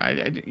phone either.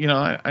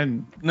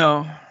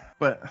 No,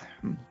 but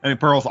I mean,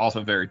 Pearl's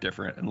also very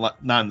different, and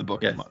not in the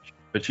book as much.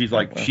 But she's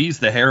like, she's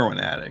the heroin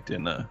addict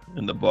in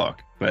the book,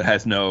 but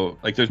has no,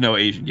 like, there's no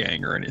Asian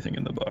gang or anything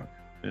in the book.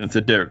 And it's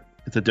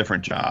a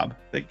different job.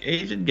 Like,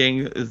 Asian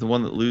gang is the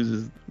one that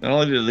loses. Not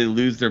only do they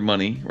lose their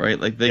money, right?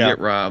 Like, they get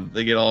robbed,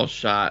 they get all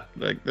shot.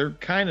 Like, they're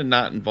kind of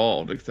not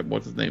involved, except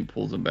what's his name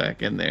pulls them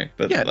back in there.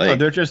 But yeah, no,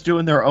 they're just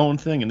doing their own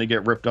thing and they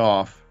get ripped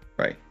off.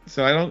 Right.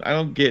 So I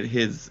don't get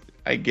his.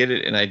 I get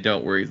it, and I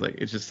don't. Where he's like,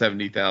 it's just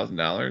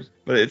 $70,000,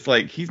 but it's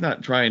like he's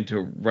not trying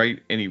to right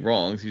any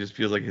wrongs. He just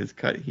feels like his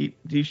cut. He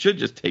should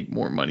just take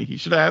more money. He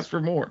should have asked for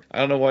more. I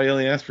don't know why he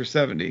only asked for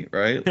 70,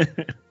 right?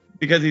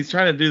 Because he's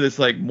trying to do this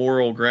like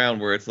moral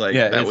ground where it's like,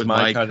 that was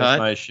my cut, it's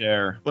my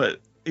share. But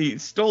he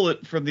stole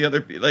it from the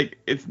other. Like,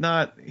 it's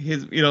not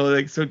his.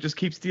 Like, so just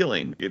keep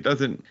stealing. It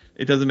doesn't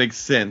make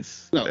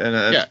sense. No, and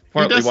that's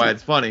partly why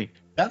it's funny.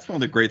 That's one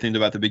of the great things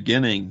about the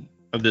beginning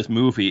of this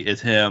movie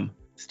is him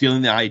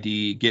stealing the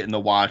ID, getting the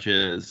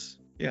watches.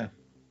 Yeah.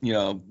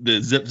 The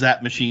zip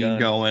zap machine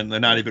going. They're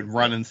not even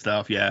running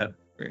stuff yet.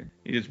 Right.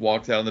 He just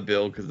walks out on the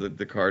bill because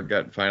the card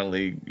got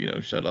finally,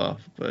 shut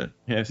off. But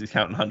yeah, he's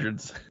counting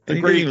hundreds. He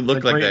didn't even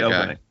look like that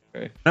guy.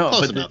 Right. No,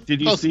 but did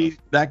you see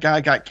that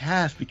guy got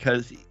cast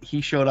because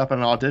he showed up at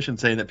an audition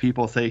saying that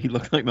people say he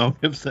looked like Mel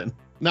Gibson?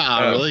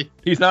 Nah, really?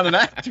 He's not an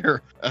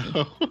actor.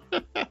 Oh.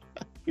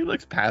 He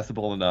looks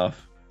passable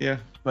enough. Yeah.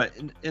 But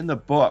in the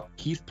book,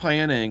 he's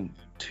planning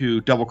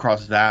to double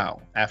cross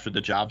Val after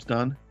the job's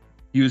done.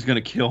 He was going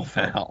to kill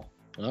Val.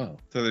 Oh.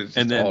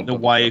 And then the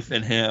wife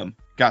and him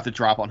got the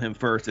drop on him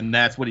first, and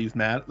that's what he's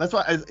mad. That's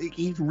why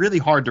he's really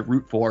hard to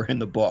root for in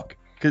the book,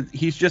 because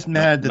he's just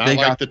mad that they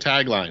got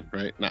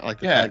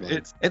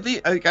It's at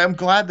least I'm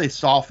glad they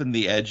softened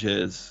the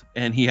edges,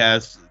 and he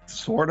has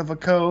sort of a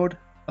code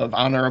of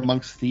honor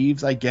amongst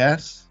thieves, I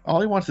guess.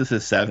 All he wants is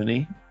his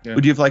 70. Yeah.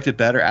 Would you have liked it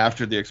better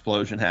after the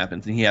explosion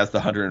happens and he has the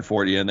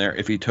 140 in there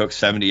if he took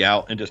 70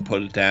 out and just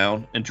put it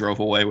down and drove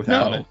away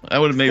without it? That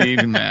would have made it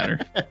even matter.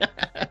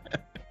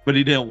 But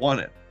he didn't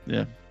want it.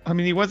 Yeah. I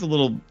mean, he was a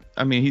little.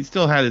 I mean, he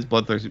still had his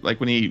bloodthirst. Like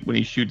when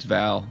he shoots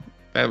Val,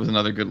 that was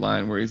another good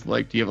line where he's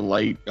like, "Do you have a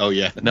light?" Oh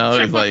yeah. No,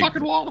 he's like,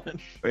 fucking wallet.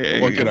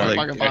 What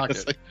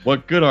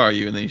good are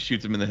you? And then he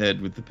shoots him in the head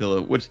with the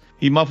pillow, which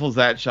he muffles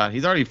that shot.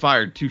 He's already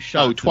fired 2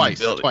 shots. Oh,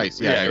 twice.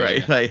 Yeah,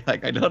 right. Yeah.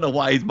 Like I don't know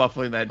why he's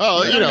muffling that.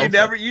 Oh, you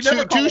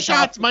never two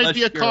shots might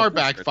be a car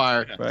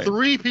backfire. Right.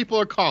 3 people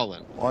are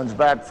calling. One's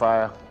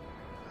backfire.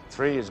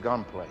 3 is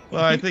gunplay.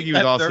 Well, I think he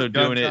was also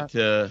doing it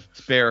to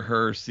spare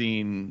her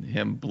seeing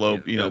him blow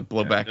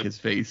back his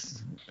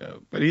face.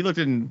 But he looked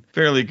in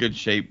fairly good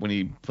shape when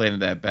he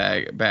planted that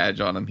badge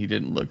on him. He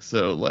didn't look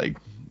so like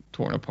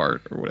torn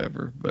apart or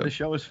whatever. But did they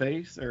show his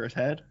face or his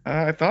head?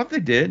 I thought they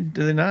did.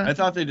 Did they not? I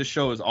thought they just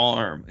show his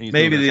arm.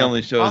 Maybe they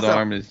only show his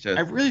arm and his chest.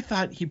 I really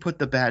thought he put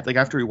the badge, like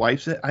after he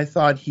wipes it, I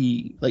thought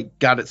he like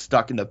got it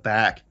stuck in the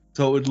back,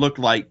 so it would look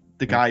like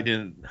the guy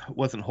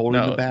wasn't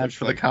holding the badge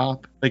for the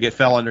cop. Like it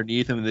fell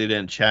underneath him and they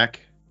didn't check.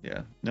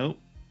 Yeah. Nope.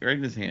 Right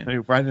in his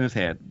hand. Right in his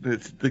hand.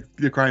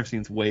 The crime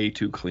scene's way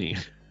too clean.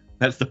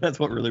 That's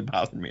what really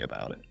bothered me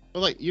about it.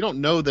 Well, like you don't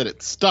know that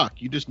it's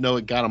stuck. You just know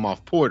it got him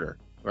off Porter,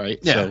 right?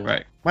 Yeah.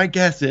 Right. My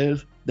guess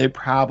is they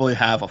probably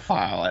have a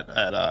file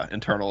at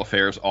Internal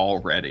Affairs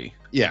already.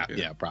 Yeah,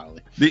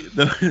 probably.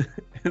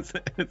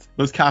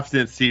 Those cops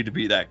didn't seem to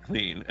be that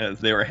clean as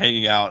they were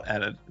hanging out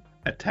at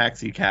a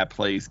taxi cab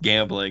place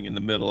gambling in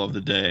the middle of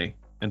the day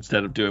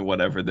instead of doing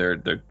whatever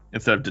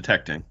instead of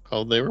detecting.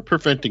 Oh, they were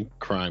preventing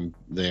crime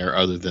there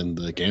other than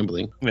the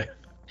gambling.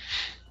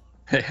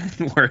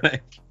 Were they?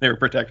 They were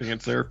protecting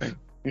and surfing.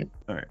 Yeah.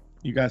 All right.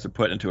 You guys are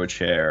put into a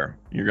chair.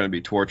 You're going to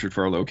be tortured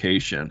for a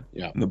location.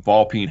 Yeah. And the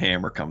ball peen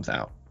hammer comes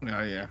out.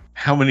 Oh, yeah.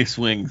 How many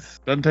swings?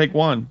 Doesn't take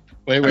one.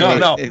 Wait.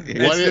 No.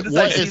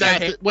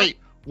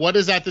 What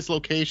is at this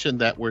location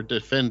that we're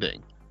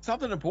defending?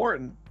 Something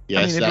important.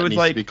 Yes, that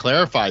needs to be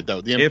clarified,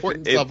 though. The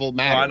importance level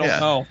matters. I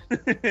don't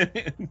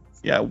know.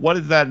 Yeah, what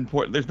is that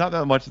important? There's not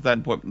that much that's that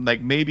important. Like,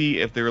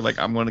 maybe if they were like,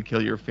 I'm going to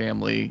kill your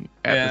family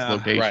at this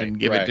location,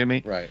 give it to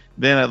me. Right.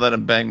 Then I'd let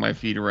him bang my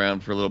feet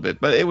around for a little bit.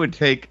 But it would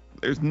take,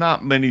 there's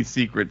not many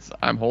secrets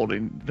I'm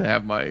holding to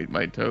have my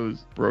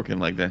toes broken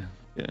like that.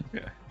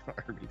 Yeah.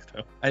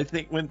 I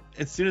think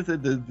as soon as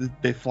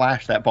they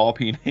flash that ball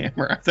peen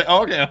hammer, I say,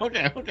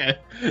 okay.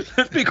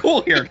 Let's be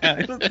cool here,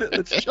 guys.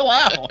 Let's chill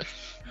out.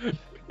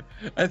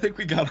 I think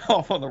we got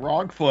off on the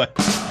wrong foot.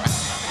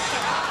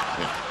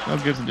 Mel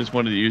Gibson just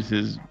wanted to use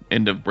his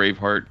end of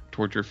Braveheart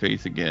torture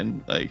face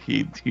again. Like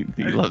he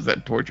loves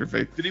that torture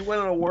face. Did he win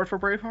an award for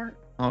Braveheart?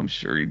 Oh, I'm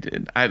sure he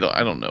did. I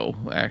don't know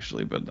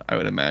actually, but I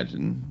would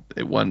imagine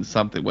it won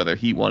something, whether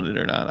he won it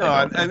or not.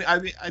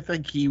 I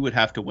think he would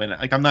have to win it.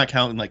 Like I'm not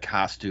counting like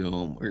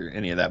costume or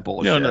any of that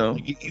bullshit. No.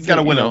 Like, he's got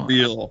to win a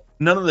real.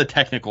 None of the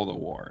technical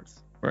awards.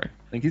 Right.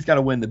 I think he's got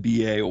to win the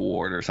BA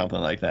award or something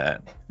like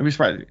that. I'd be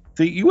surprised.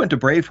 See, you went to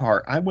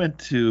Braveheart. I went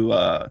to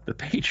The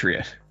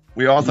Patriot.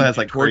 We also has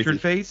like tortured crazy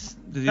face.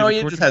 No,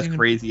 he just has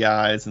crazy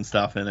eyes and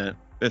stuff in it.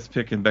 Let's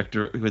pick him back.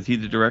 Was he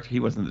the director? He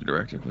wasn't the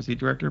director. Was he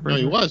director? No,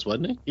 he was,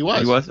 wasn't he? He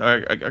was. He was. All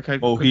right, okay.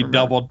 Oh, he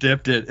double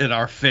dipped it in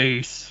our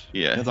face.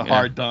 Yeah, it's a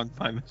hard dunk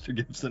by Mr.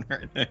 Gibson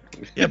right there.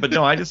 Yeah, but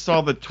no, I just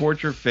saw the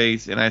torture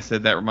face, and I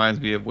said that reminds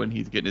me of when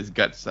he's getting his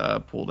guts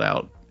pulled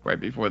out right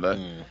before that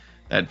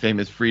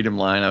famous freedom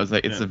line. I was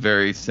like, it's a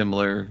very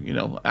similar,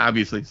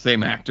 obviously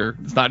same actor.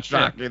 It's not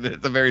shocking.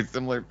 It's a very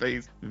similar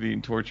face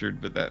being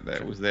tortured, but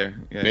that was there.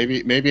 Yeah.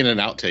 Maybe in an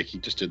outtake he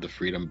just did the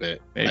freedom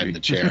bit in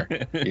the chair.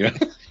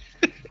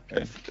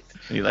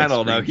 I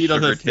don't know. He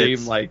doesn't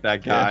seem like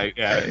that guy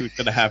who's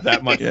going to have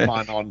that much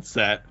fun on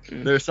set.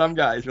 There's some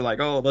guys who are like,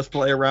 oh, let's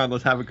play around.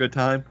 Let's have a good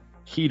time.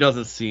 He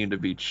doesn't seem to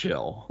be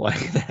chill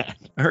like that.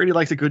 I heard he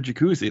likes a good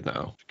jacuzzi,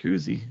 though.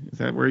 Jacuzzi? Is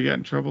that where you got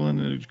in trouble in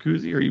a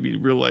jacuzzi? Or you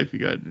mean real life you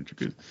got in a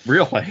jacuzzi?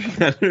 Real life you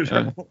got in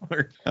trouble.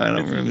 I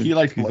don't remember. He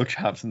likes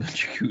blowjobs in the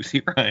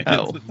jacuzzi, right?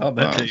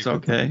 It's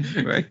okay.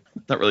 Right.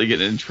 Not really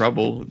getting in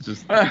trouble. It's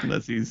just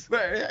unless he's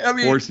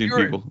forcing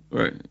people.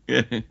 Right.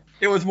 Yeah.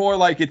 It was more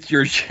like it's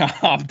your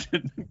job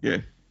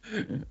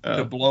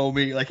to blow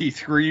me. Like he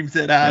screams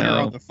it at her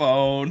on the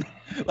phone.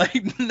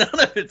 Like none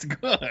of it's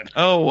good.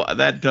 Oh,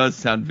 that does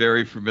sound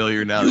very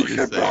familiar now that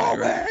you're saying.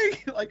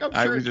 Right? Like I'm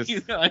sure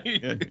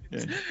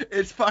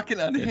it's fucking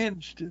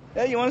unhinged.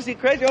 Hey, you want to see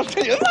crazy? I'll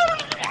tell you.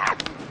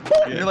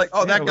 You're like,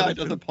 oh, that guy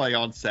doesn't play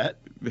on set.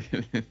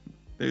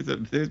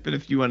 There's been a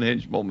few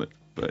unhinged moments,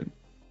 but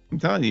I'm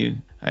telling you,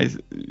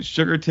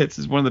 Sugar Tits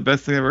is one of the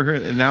best things I've ever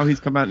heard. And now he's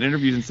come out in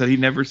interviews and said he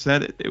never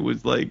said it. It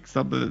was like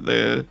something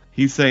that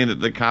he's saying that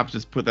the cops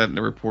just put that in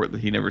the report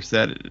that he never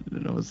said it.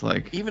 And it was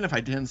like, even if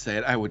I didn't say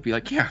it, I would be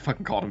like, yeah, I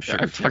fucking called him Sugar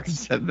Tits. I fucking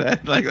said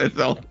that. Like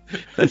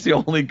that's the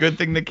only good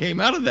thing that came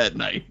out of that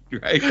night,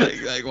 right?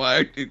 Like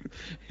why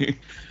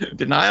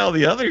deny all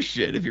the other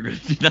shit if you're going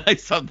to deny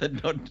something?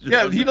 Don't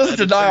he doesn't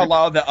deny a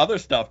lot of the other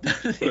stuff.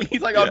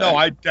 He's like, oh no,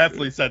 I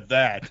definitely said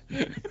that.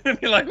 And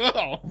you're like,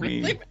 oh,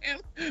 really,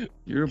 man?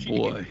 You're a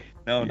boy.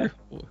 No. Yeah.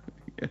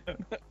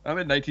 I'm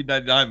in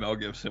 1999, Mel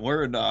Gibson.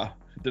 We're in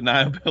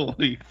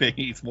deniability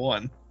phase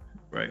 1.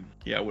 Right.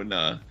 Yeah, when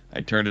I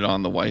turned it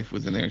on, the wife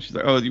was in there, and she's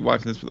like, oh, you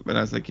watching this? And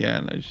I was like, yeah.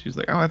 And she was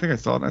like, oh, I think I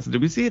saw it. And I said,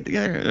 did we see it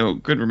together?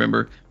 Couldn't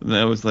remember. And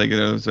I was like,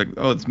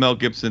 oh, it's Mel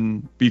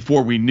Gibson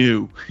before we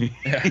knew.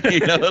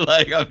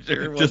 Like, I'm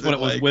sure it just when it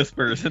was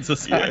whispers in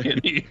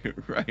society. Yeah,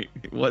 right.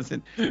 It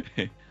wasn't.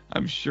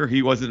 I'm sure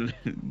he wasn't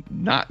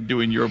not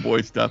doing your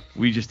boy stuff.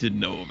 We just didn't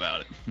know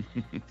about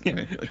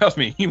it. Trust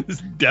me, he was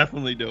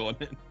definitely doing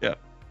it. Yeah.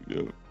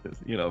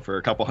 For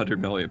a couple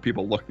 100 million,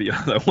 people look the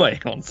other way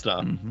on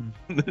stuff.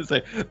 They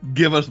say,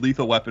 give us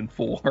Lethal Weapon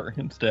 4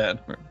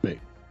 instead. Wait,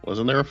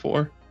 wasn't there a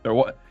 4?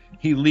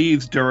 He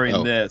leaves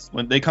during this.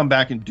 When they come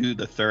back and do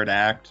the third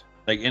act,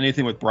 like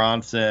anything with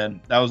Bronson,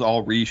 that was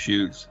all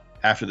reshoots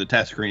after the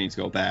test screenings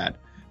go bad.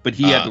 But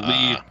he had to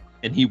leave.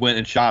 And he went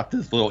and shot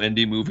this little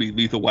indie movie,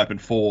 Lethal Weapon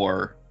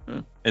 4,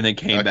 and then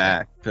came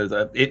back. Because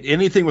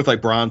anything with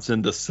like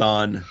Bronson, the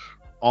Sun,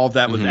 all of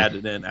that was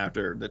added in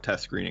after the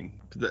test screening.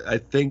 I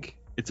think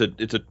it's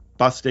a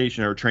bus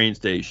station or a train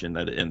station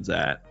that it ends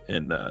at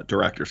in the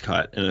director's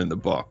cut and in the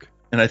book.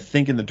 And I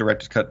think in the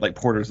director's cut, like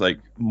Porter's like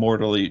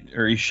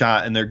he's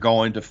shot, and they're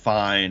going to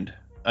find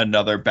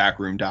another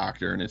backroom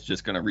doctor, and it's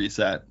just going to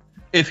reset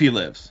if he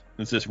lives.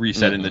 It's just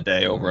resetting the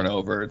day over and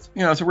over. It's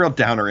it's a real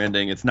downer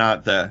ending. It's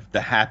not the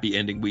happy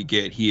ending we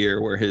get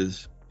here where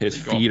his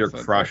feet are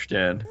crushed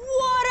in.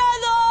 What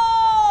are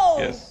those?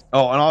 Yes.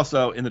 Oh, and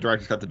also in the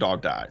director's cut, the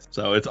dog dies,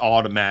 so it's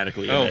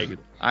automatically a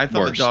negative. I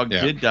thought the dog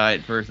did die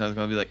at first. I was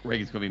gonna be like,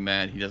 Reagan's gonna be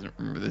mad. He doesn't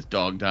remember this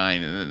dog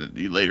dying, and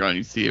then later on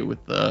you see it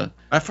with the.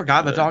 I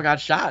forgot the dog got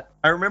shot.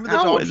 I remember the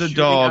dog. How is a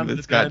dog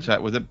that got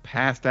shot? Was it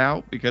passed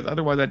out? Because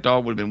otherwise that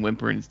dog would have been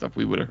whimpering and stuff.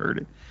 We would have heard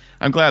it.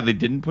 I'm glad they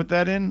didn't put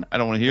that in. I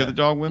don't want to hear the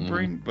dog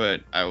whimpering,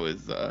 but I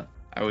was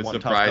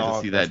surprised to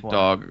see that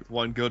dog.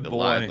 One good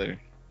boy. Later.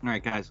 All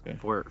right, guys.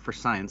 For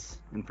science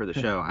and for the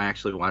show, I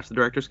actually watched the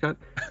director's cut.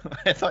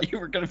 I thought you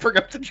were gonna bring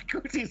up the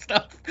jacuzzi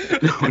stuff.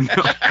 No.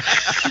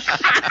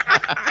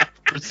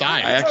 For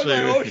science. I actually.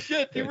 Oh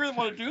shit! Do you really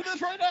want to do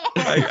this right now?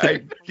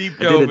 I deep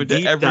dove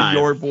into every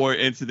Your Boy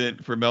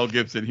incident for Mel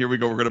Gibson. Here we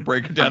go. We're gonna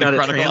break it down in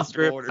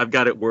chronological order. I've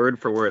got it word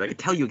for word. I can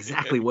tell you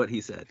exactly what he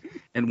said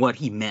and what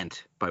he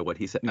meant by what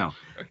he said. No.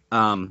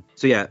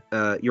 So yeah,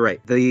 you're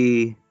right.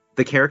 The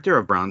character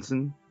of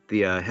Bronson,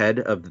 the head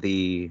of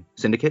the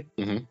syndicate.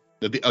 Mm-hmm.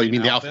 You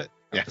mean the outfit?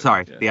 Yeah.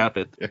 Sorry, the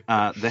outfit.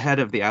 Yeah. The head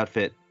of the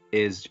outfit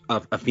is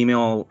a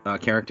female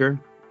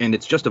character, and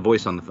it's just a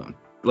voice on the phone.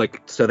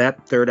 Like, so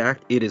that third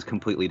act, it is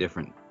completely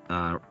different.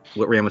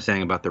 What Ram was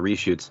saying about the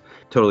reshoots,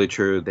 totally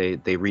true. They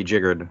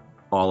rejiggered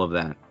all of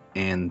that,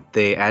 and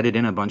they added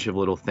in a bunch of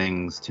little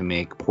things to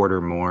make Porter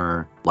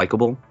more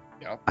likable.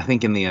 Yep. I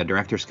think in the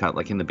director's cut,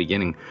 like in the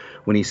beginning,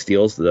 when he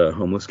steals the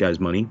homeless guy's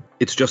money,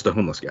 it's just a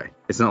homeless guy.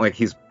 It's not like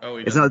he's.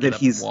 It's not that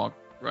he's.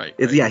 Right.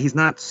 He's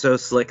not so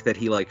slick that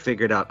he like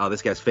figured out, oh,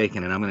 this guy's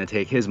faking and I'm going to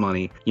take his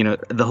money. You know,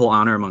 the whole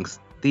honor amongst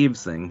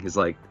thieves thing is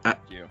like,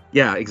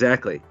 yeah,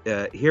 exactly.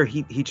 Here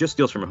he just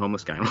steals from a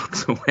homeless guy and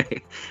walks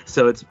away.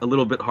 So it's a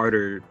little bit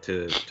harder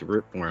to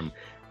root for him.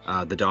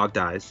 The dog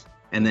dies.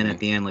 And then at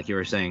the end, like you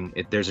were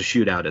saying, there's a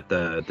shootout at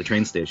the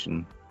train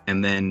station.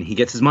 And then he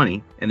gets his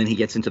money, and then he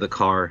gets into the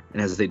car,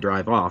 and as they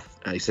drive off,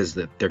 he says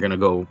that they're going to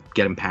go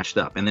get him patched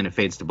up, and then it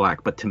fades to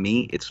black. But to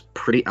me, it's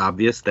pretty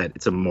obvious that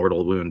it's a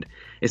mortal wound.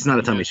 It's not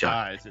a tummy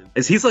shot.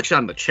 He's like shot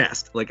in the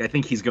chest. Like, I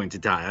think he's going to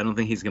die. I don't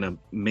think he's going to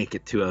make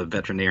it to a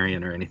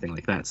veterinarian or anything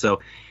like that.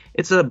 So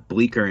it's a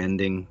bleaker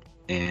ending,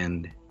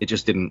 and it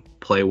just didn't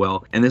play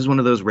well. And this is one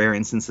of those rare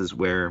instances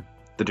where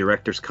the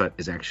director's cut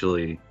is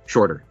actually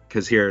shorter,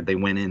 because here they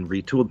went in,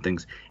 retooled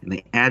things, and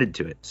they added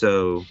to it.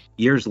 So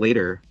years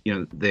later, you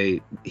know,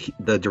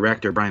 the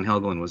director Brian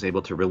Helgeland was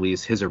able to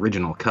release his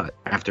original cut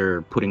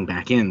after putting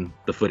back in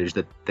the footage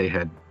that they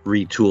had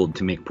retooled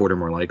to make Porter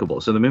more likable.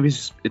 So the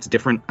movie's it's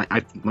different.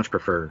 I much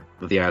prefer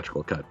the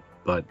theatrical cut,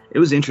 but it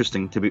was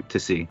interesting to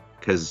see,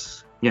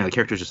 because the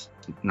character's just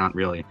not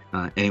really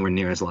anywhere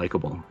near as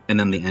likable. And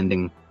then the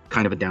ending,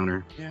 kind of a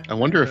downer. Yeah. I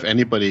wonder if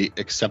anybody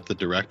except the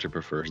director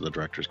prefers the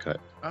director's cut.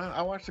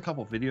 I watched a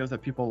couple videos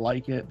that people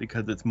like it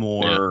because it's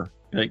more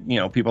like, you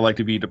know, people like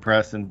to be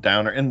depressed and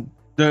downer. And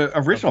the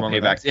original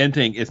Payback's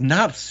ending is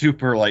not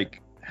super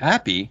like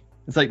happy.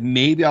 It's like,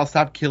 maybe I'll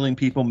stop killing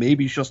people.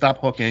 Maybe she'll stop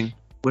hooking.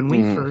 When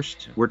we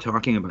first were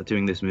talking about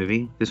doing this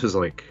movie, this was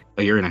like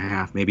a year and a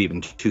half, maybe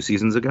even 2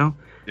 seasons ago.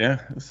 Yeah.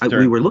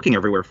 We were looking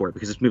everywhere for it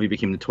because this movie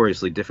became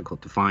notoriously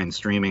difficult to find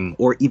streaming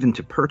or even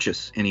to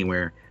purchase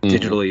anywhere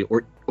digitally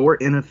or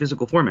in a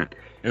physical format.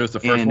 It was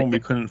the first one we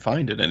couldn't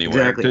find it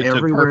anywhere. Exactly.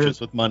 To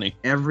purchase with money.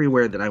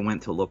 Everywhere that I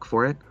went to look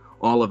for it,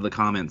 all of the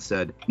comments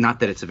said, not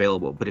that it's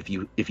available, but if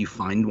you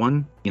find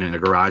one, you know, in a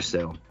garage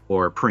sale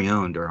or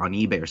pre-owned or on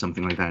eBay or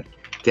something like that,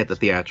 get the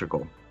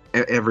theatrical.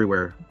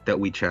 Everywhere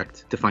that we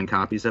checked to find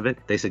copies of it,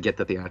 they said get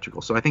the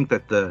theatrical. So I think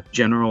that the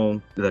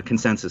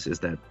consensus is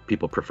that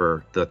people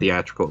prefer the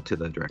theatrical to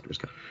the director's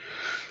cut.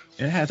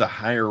 It has a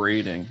higher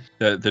rating,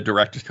 the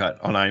director's cut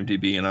on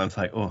IMDb, and I was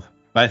like, oh.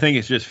 But I think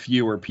it's just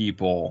fewer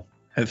people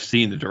have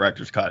seen the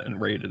director's cut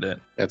and rated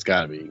it. That's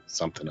got to be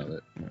something of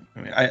it.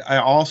 I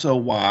also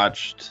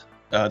watched,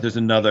 there's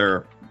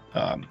another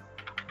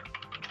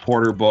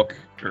Porter book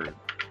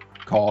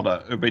called,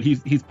 but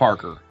he's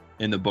Parker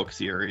in the book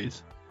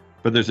series.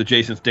 But there's a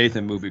Jason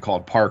Statham movie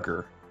called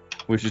Parker,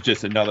 which is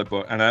just another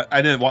book. And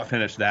I didn't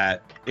finish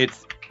that. It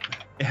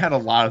had a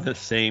lot of the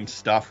same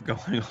stuff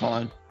going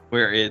on,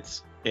 where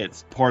it's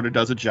Porter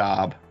does a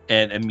job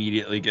and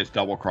immediately gets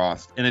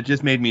double-crossed. And it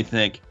just made me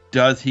think,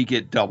 does he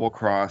get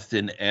double-crossed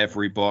in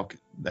every book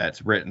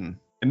that's written?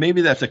 And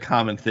maybe that's a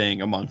common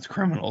thing amongst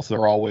criminals.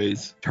 They're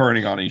always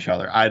turning on each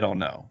other. I don't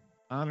know.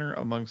 Honor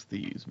amongst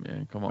thieves,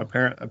 man. Come on.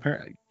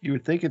 Apparently, you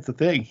would think it's a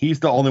thing.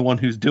 He's the only one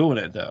who's doing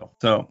it, though.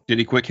 So, did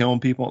he quit killing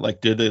people? Like,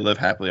 did they live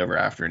happily ever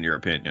after, in your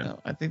opinion? No,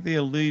 I think they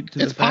allude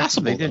to it's the fact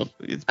possible, that they though.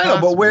 did. It's I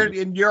possible. know, but where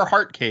in your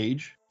heart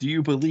cage do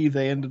you believe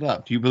they ended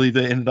up? Do you believe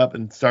they ended up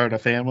and started a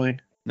family?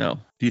 No.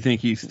 Do you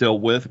think he's still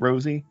with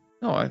Rosie?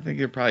 No, I think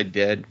they're probably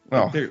dead.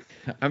 Oh.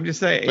 I'm just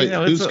saying.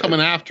 But who's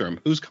coming after him?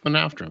 Who's coming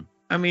after him?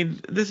 I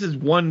mean, this is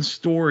one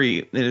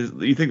story.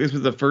 You think this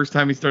was the first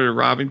time he started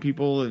robbing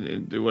people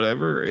and do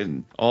whatever,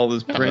 and all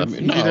this prints?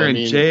 He's either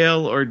in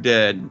jail or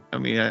dead. I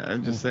mean,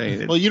 I'm just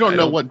saying. Well, you don't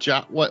know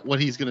what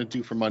he's going to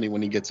do for money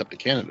when he gets up to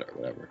Canada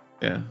or whatever.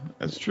 Yeah,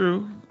 that's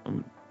true.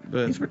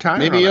 But he's retired.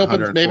 Maybe he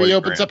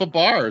opens up a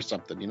bar or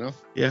something, you know?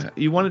 Yeah,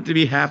 you want it to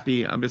be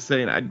happy. I'm just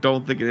saying, I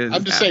don't think it is.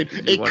 I'm just saying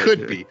it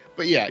could be,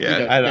 but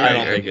yeah. I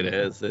don't think it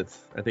is.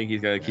 I think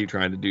he's going to keep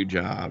trying to do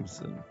jobs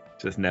and.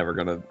 It's never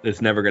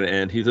gonna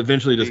end. He's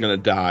eventually just gonna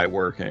die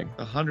working.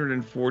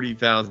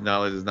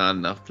 $140,000 is not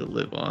enough to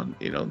live on,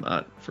 you know,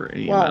 not for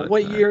any amount of time.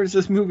 What year is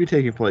this movie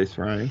taking place,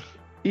 Ryan?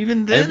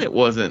 Even then, it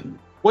wasn't.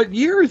 What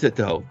year is it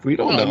though? We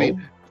don't know. I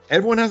mean,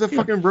 everyone has a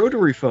fucking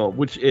rotary phone,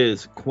 which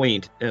is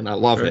quaint, and I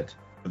love it.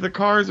 The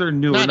cars are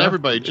new. Not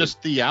everybody,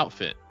 just the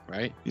outfit,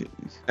 right?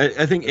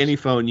 I think any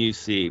phone you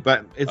see,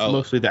 but it's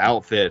mostly the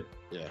outfit.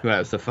 Yeah. Who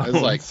has the phone?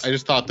 I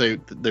just thought they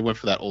went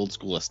for that old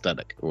school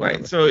aesthetic.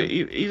 Right. So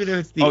even if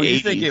it's the 80s, you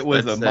think it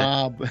was a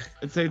mob?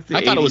 I thought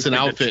it was an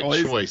outfit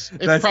choice.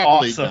 It's That's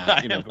probably awesome.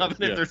 not. You know, I love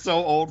it if they're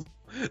so old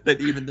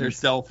that even their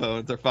cell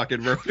phones are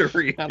fucking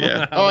rotary.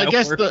 I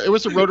guess it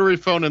was a rotary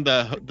phone in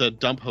the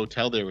dump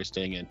hotel they were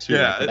staying in too.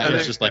 Yeah. That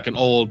was just like an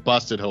old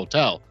busted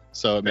hotel,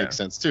 so it makes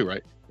sense too,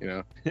 right? You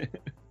know.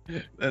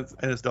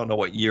 I just don't know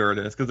what year it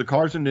is because the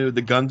cars are new,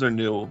 the guns are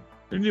new.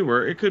 They're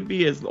newer. It could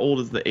be as old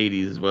as the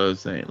 80s is what I was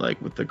saying,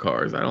 like with the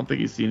cars. I don't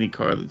think you see any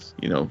car that's,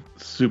 you know,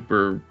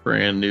 super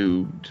brand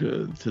new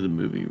to the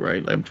movie,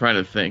 right? I'm trying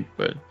to think,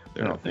 but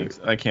I don't think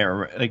so. I can't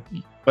remember.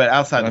 But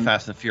outside of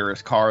Fast and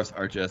Furious, cars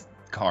are just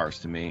cars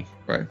to me.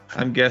 Right.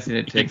 I'm guessing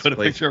it takes place. You put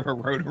a picture of a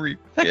rotary.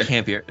 That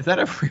can't be. Is that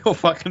a real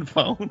fucking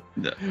phone?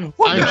 No.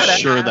 I'm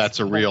sure that's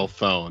a real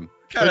phone.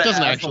 But it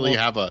doesn't actually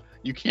have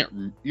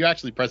you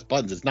actually press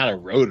buttons. It's not a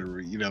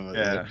rotary, you know.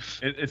 Yeah.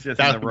 It's just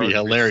that would be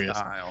hilarious.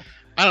 Style.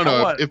 I don't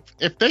know.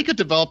 If they could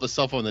develop a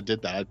cell phone that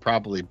did that, I'd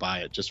probably buy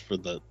it just for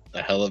the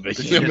hell of it.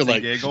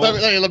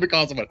 Let me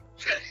call someone.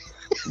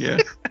 Yeah.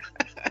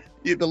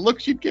 The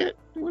looks you'd get.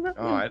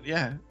 Oh,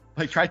 yeah.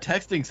 Like, try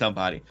texting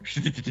somebody.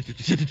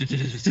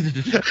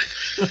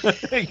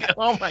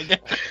 Oh my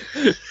god.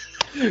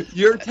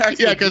 Your text.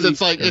 Yeah, because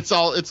it's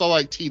all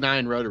like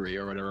T9 rotary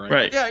or whatever, right?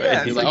 Right.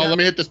 Yeah. He's like, let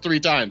me hit this 3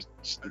 times.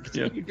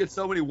 Yeah. You get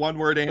so many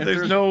one-word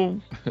answers.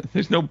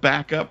 There's no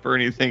backup or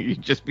anything.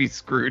 You'd just be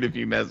screwed if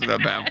you mess it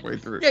up halfway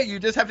through. Yeah, you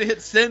just have to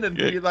hit send and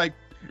be like,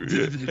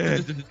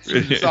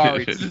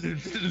 sorry.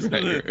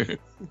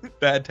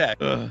 Bad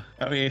text.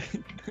 I mean,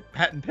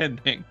 patent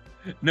pending.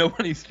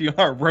 Nobody steal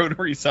our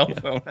rotary cell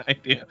phone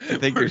idea. I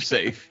think you're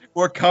safe.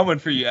 We're coming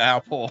for you,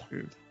 Apple.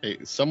 Hey,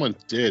 someone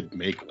did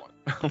make one.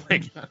 Oh my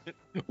god.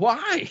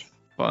 Why?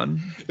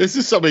 Fun. This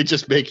is somebody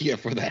just making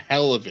it for the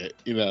hell of it,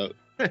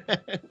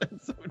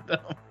 That's so dumb.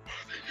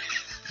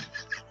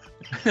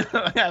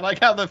 I like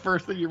how the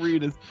first thing you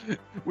read is,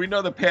 we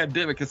know the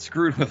pandemic has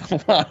screwed with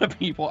a lot of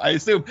people. I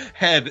assume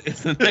head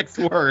is the next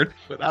word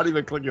without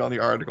even clicking on the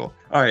article.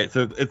 All right,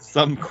 so it's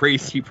some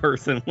crazy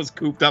person was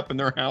cooped up in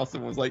their house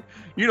and was like,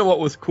 you know what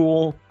was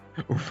cool?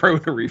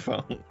 Rotary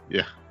phone.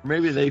 Yeah.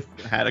 Maybe they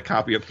had a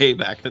copy of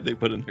Payback that they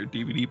put in their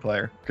DVD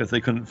player because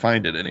they couldn't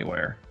find it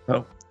anywhere.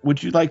 So,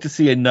 would you like to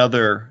see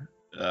another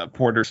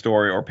Porter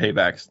story or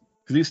Paybacks?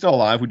 Because he's still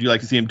alive. Would you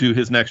like to see him do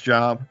his next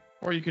job?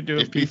 Or you could do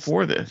it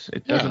before this.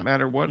 It doesn't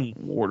matter what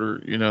order,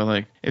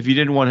 like if you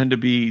didn't want him to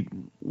be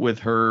with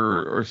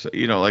her or,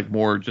 like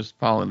more just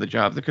following the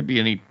job, there could be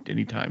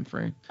any time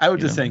frame. I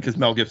was just saying because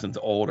Mel Gibson's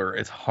older,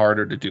 it's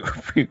harder to do a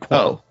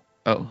prequel.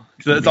 Oh.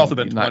 So it's also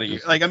been 20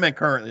 years. Like, I meant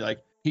currently,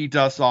 like, he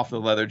dusts off the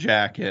leather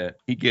jacket.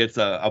 He gets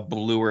a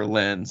bluer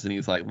lens, and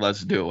he's like, let's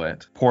do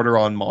it. Porter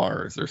on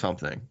Mars or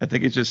something. I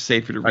think it's just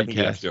safer to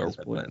recast a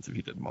red lens if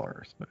he did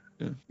Mars. But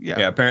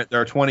yeah. Apparently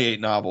there are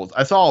 28 novels.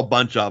 I saw a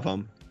bunch of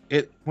them.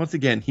 Once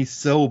again, he's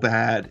so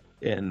bad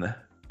in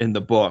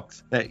the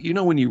books that,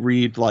 when you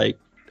read, like,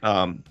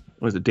 what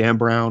is it, Dan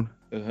Brown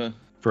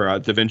for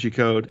Da Vinci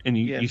Code, and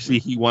you see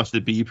he wants to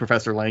be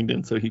Professor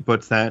Langdon, so he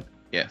puts that.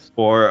 Yes.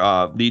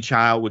 Or Lee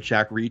Child with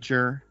Jack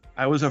Reacher.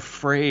 I was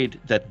afraid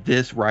that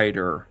this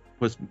writer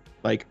was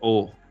like,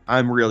 oh,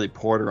 I'm really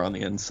Porter on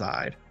the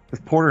inside.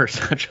 Because Porter is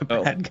such a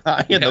bad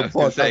guy in the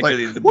book.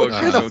 What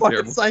kind of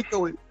fucking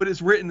psycho? But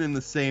it's written in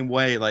the same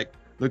way, like,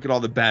 look at all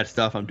the bad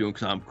stuff I'm doing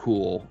because I'm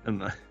cool.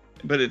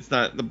 But it's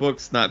not, the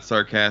book's not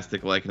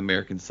sarcastic like an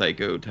American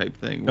Psycho type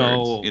thing.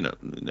 No.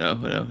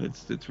 Where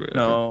it's real.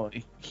 No,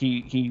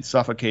 he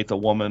suffocates a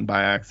woman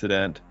by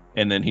accident,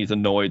 and then he's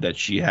annoyed that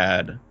she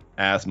had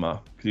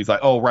asthma. Because he's like,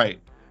 oh, right,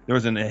 there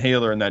was an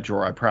inhaler in that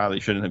drawer. I probably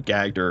shouldn't have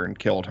gagged her and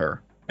killed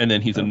her. And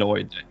then he's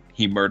annoyed that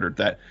he murdered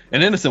that.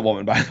 An innocent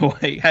woman, by the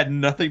way, had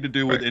nothing to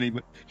do with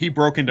anybody. He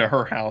broke into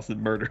her house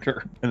and murdered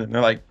her. And then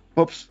they're like,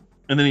 whoops.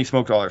 And then he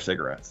smoked all her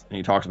cigarettes. And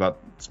he talks about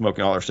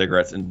smoking all her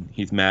cigarettes, and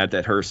he's mad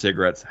that her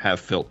cigarettes have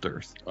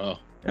filters. Oh.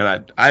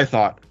 And I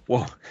thought,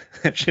 whoa,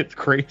 that shit's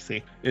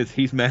crazy.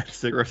 He's mad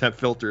cigarettes have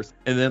filters.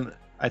 And then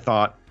I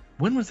thought,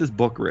 when was this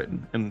book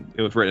written? And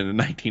it was written in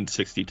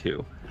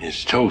 1962.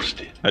 It's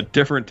toasted. A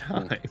different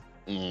time.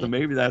 So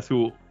maybe that's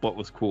what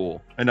was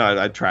cool. I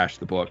know I trashed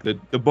the book.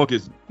 The book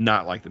is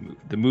not like the movie.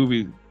 The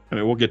movie, I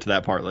mean, we'll get to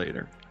that part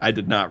later. I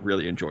did not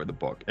really enjoy the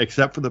book,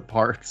 except for the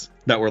parts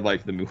that were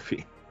like the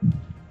movie.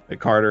 Like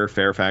Carter,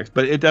 Fairfax,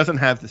 but it doesn't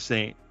have the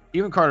same.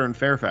 Even Carter and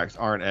Fairfax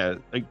aren't as,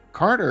 like,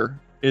 Carter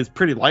is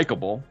pretty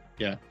likable.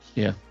 Yeah.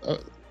 Yeah.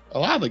 A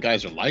lot of the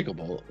guys are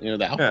likable.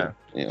 The Alfred.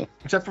 Yeah.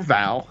 Except for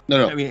Val.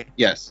 No. I mean,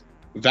 yes.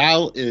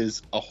 Val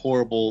is a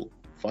horrible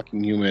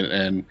fucking human,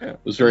 and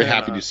was very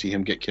happy to see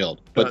him get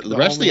killed. But the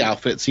rest of the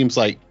outfit seems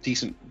like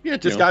decent. Yeah,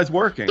 just guys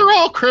working. They're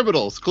all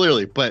criminals,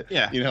 clearly, but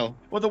Well,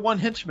 the one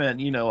henchman,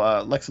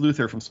 Lex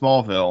Luthor from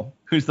Smallville,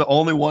 who's the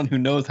only one who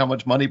knows how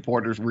much money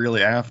Porter's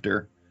really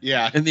after.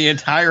 Yeah. In the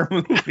entire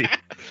movie.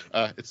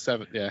 It's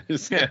 7. Yeah.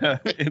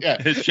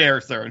 His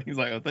share, sir. And he's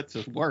like, oh, that's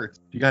just worse.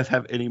 Do you guys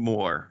have any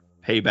more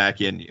Payback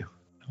in you?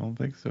 I don't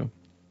think so.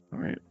 All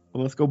right.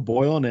 Well, let's go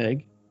boil an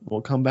egg.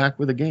 We'll come back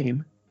with a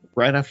game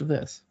right after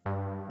this.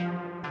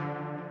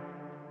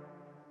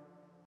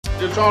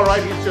 It's all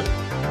right. He's just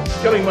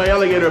filling my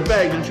alligator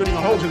bag and shooting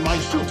holes in my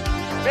suit.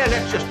 Man,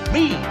 that's just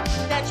mean.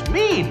 That's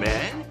mean,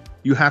 man.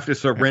 You have to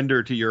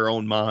surrender to your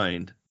own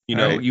mind.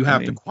 You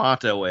have to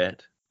Quato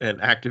it and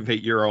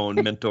activate your own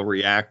mental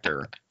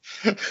reactor.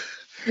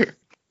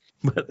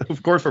 But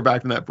of course, we're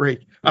back from that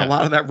break. A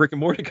lot of that Rick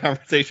and Morty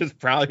conversation is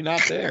probably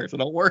not there, so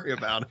don't worry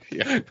about it.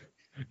 Yeah.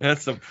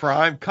 That's some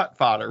prime cut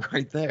fodder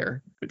right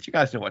there. But you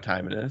guys know what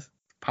time it is.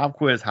 Pop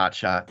quiz hot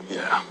shot.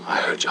 Yeah,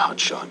 I heard you, hot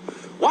shot.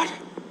 What?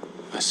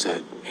 I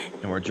said.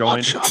 And we're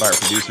joined by our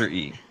producer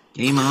E.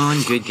 Game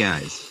on, good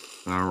guys.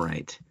 All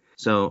right.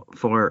 So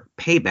for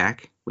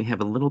Payback, we have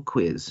a little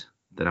quiz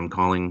that I'm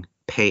calling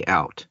Pay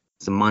Out.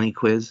 It's a money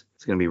quiz.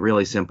 It's going to be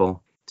really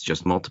simple. It's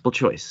just multiple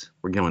choice.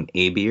 We're going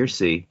A, B, or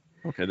C.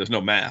 Okay, there's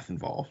no math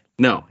involved.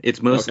 No,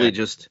 it's mostly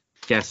just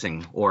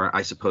guessing, or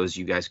I suppose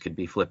you guys could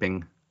be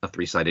flipping a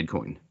 3-sided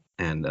coin,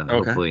 and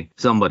hopefully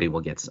somebody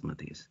will get some of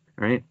these.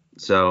 All right?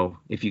 So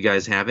if you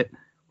guys have it,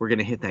 we're going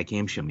to hit that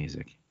game show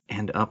music.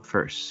 And up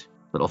first,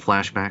 little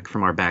flashback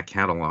from our back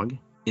catalog.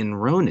 In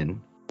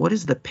Ronin, what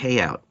is the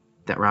payout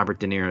that Robert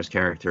De Niro's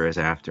character is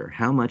after?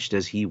 How much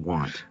does he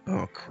want?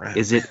 Oh, crap.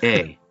 Is it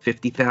A,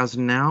 $50,000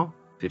 now,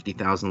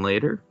 $50,000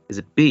 later? Is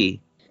it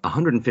B,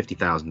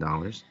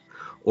 $150,000?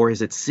 Or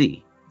is it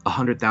C,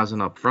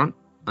 $100,000 up front,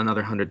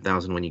 another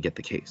 $100,000 when you get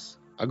the case?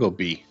 I'll go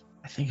B.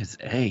 I think it's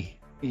A.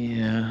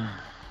 Yeah.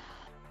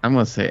 I'm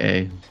going to say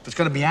A. If it's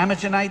going to be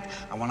amateur night,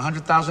 I want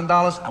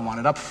 $100,000. I want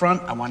it up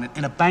front. I want it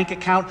in a bank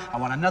account. I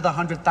want another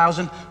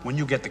 $100,000 when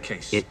you get the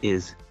case. It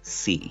is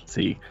C.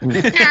 C.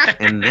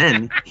 And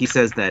then he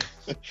says that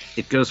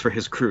it goes for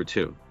his crew,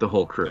 too. The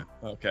whole crew.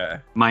 Okay.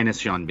 Minus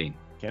Sean Bean.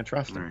 Can't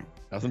trust him. All right.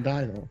 Doesn't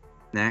die, though.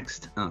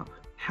 Next up.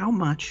 How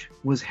much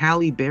was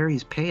Halle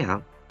Berry's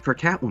payout for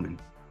Catwoman?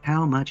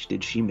 How much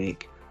did she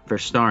make for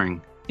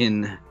starring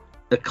in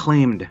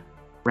acclaimed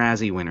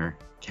Razzie winner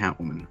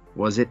Catwoman?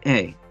 Was it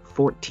A,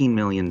 $14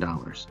 million,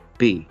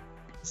 B,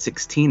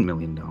 $16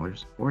 million,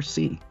 or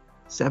C,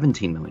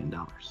 $17 million?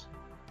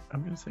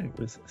 I'm going to say it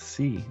was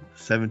C,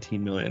 $17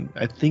 million.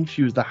 I think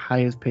she was the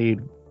highest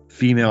paid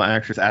female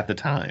actress at the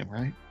time,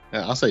 right?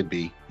 Yeah, I'll say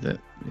B. Yeah.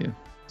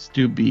 Let's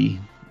do B.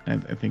 I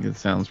think it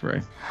sounds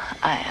right.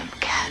 I am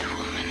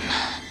Catwoman.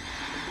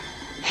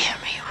 Hear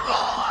me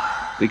roar.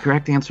 The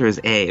correct answer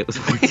is A. It was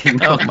 $14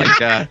 million. Oh my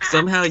God!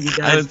 Somehow you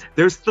guys,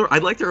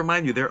 I'd like to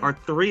remind you, there are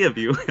 3 of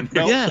you, and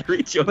there's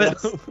 3 choices.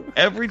 But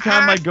every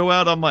time I go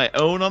out on my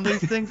own on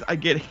these things, I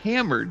get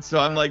hammered. So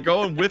I'm like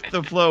going with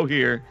the flow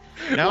here.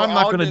 Now I'm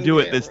not going to do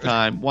it this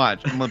time.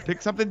 Watch, I'm going to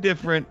pick something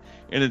different,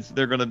 and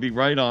they're going to be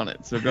right on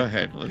it. So go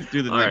ahead, let's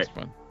do the next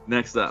one.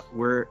 Next up,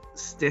 we're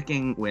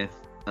sticking with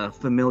a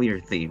familiar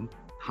theme: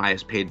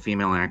 highest paid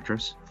female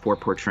actress for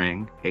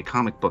portraying a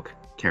comic book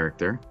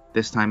character.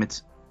 This time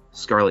it's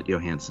Scarlett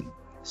Johansson.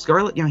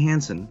 Scarlett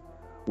Johansson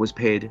was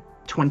paid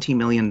 $20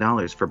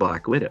 million for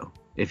Black Widow.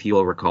 If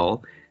you'll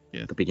recall,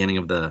 at the beginning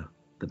of the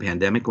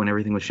pandemic, when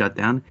everything was shut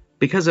down,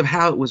 because of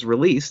how it was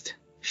released,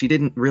 she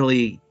didn't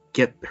really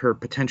get her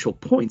potential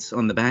points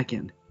on the back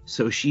end.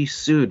 So she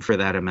sued for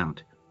that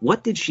amount.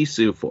 What did she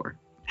sue for?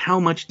 How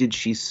much did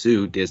she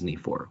sue Disney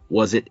for?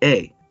 Was it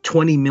A,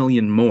 20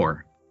 million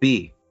more,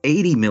 B,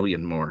 80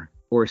 million more,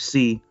 or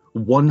C,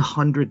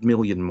 100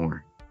 million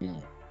more?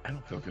 I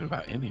don't feel good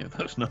about any of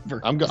those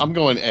numbers. I'm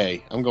going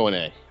A.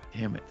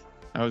 Damn it.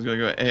 I was going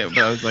to go A, but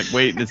I was like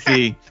waiting to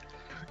see.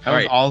 I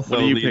was also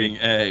leading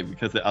A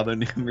because the other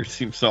numbers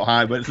seem so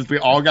high, but since we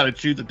all got to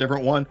choose a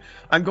different one,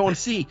 I'm going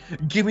C.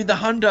 Give me the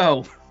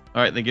hundo.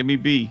 All right, then give me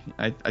B.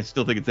 I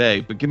still think it's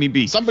A, but give me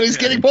B. Somebody's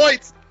getting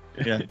points.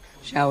 Yeah.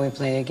 Shall we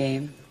play a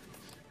game?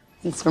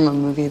 It's from a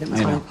movie that was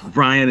really popular.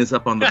 Brian is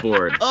up on the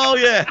board. Oh,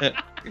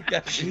 yeah.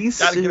 She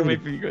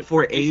sued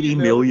for $80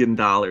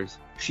 million.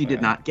 She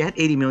did not get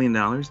 $80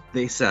 million.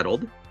 They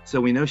settled,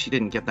 so we know she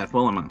didn't get that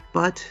full amount.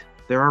 But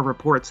there are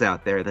reports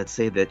out there that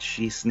say that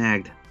she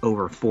snagged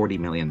over $40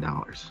 million,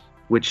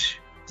 which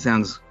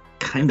sounds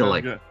kind of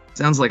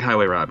like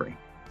highway robbery.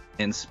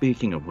 And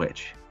speaking of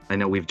which, I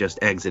know we've just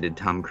exited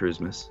Tom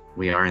Cruisemas.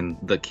 We are in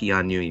the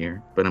Keanu New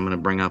Year, but I'm going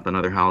to bring up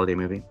another holiday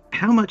movie.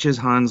 How much is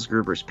Hans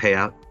Gruber's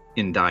payout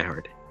in Die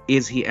Hard?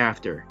 Is he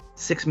after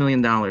 $6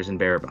 million in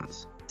bearer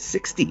bonds,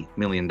 $60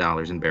 million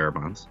in bearer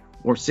bonds,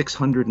 or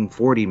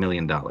 $640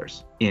 million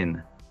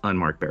in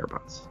unmarked bearer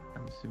bonds?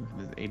 I'm assuming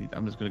this is 80.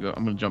 I'm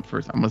going to jump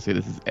first. I'm going to say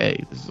this is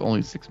A. This is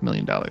only $6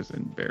 million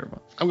in bearer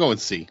bonds. I'm going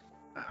C.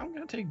 I'm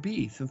going to take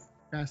B since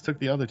you guys took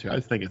the other 2. I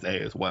just think it's A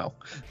as well.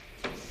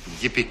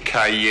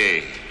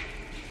 Yippee-ki-yay,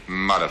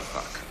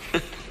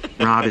 motherfucker.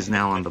 Rob is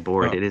now on the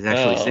board. It is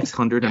actually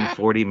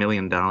 $640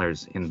 million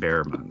in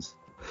bearer bonds.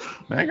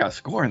 Man, I got a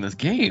score in this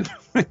game.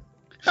 I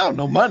don't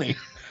know money.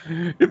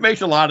 It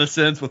makes a lot of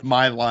sense with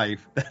my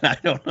life that I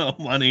don't know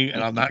money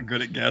and I'm not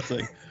good at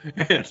guessing.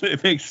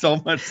 It makes so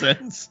much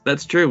sense.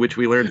 That's true, which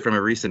we learned from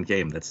a recent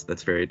game.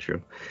 That's very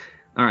true.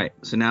 All right,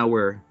 so now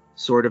we're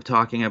sort of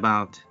talking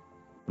about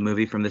a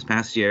movie from this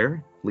past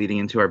year leading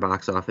into our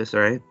box office,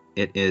 all right?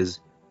 It is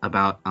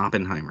about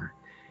Oppenheimer.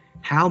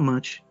 How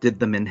much did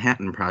the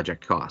Manhattan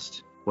Project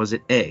cost? Was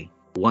it A,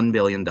 $1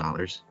 billion,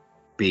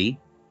 B,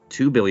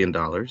 $2 billion,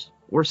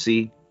 or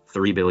C,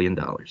 $3 billion?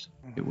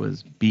 It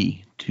was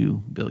B,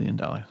 $2 billion.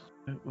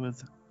 It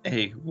was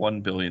A,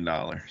 $1 billion.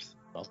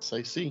 I'll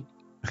say C.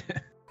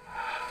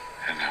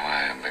 And now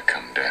I am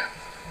become death.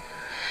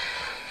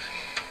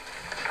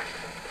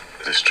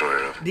 The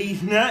destroyer of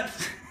these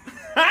nuts.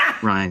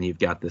 Ryan, you've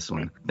got this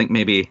one. I think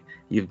maybe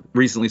you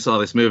recently saw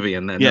this movie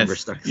and that number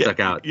stuck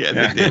out.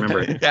 Yeah, I remember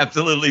it.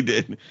 Absolutely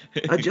did.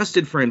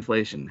 Adjusted for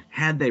inflation,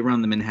 had they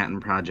run the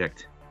Manhattan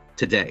Project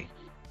today,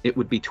 it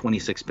would be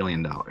 $26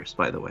 billion,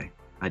 by the way.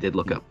 I did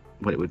look up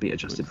what it would be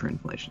adjusted for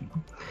inflation.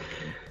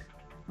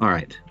 All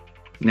right.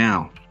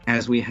 Now,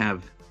 as we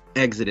have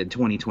exited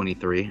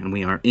 2023 and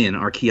we are in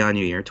our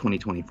Keanu year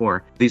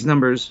 2024, these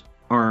numbers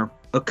are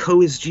a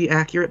COisG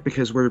accurate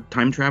because we're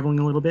time traveling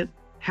a little bit.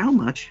 How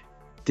much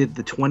did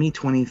the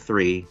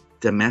 2023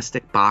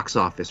 domestic box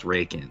office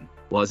rake in?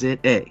 Was it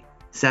A,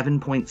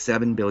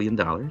 $7.7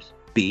 billion,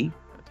 B,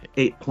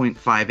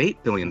 $8.58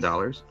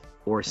 billion,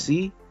 or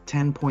C,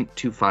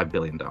 $10.25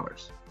 billion?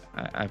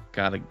 I've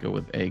got to go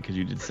with A because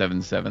you did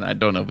 7-7. I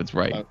don't know if it's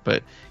right,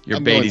 but you're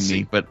I'm baiting going C.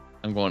 me, but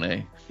I'm going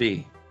A.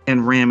 B.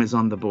 And Ram is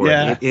on the board.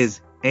 Yes. It is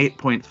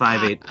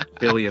 $8.58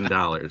 billion.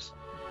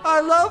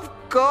 I love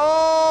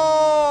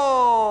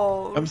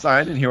gold! I'm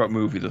sorry, I didn't hear what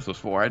movie this was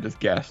for. I just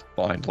guessed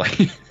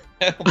blindly.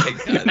 Oh my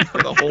God, it's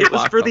for the whole It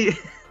was for the...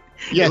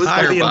 Yes, it was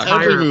for the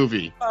entire every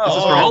movie. This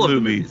was for all of the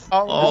movies. movies. This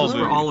was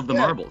for all of the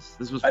marbles.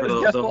 This was for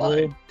the whole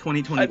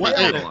 2020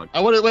 catalog.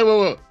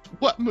 Wait.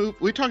 What movie?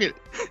 We're talking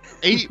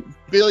 $8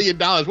 billion.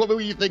 What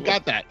movie you think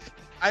got that?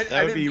 I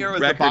didn't hear it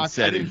was a box.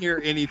 I didn't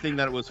hear anything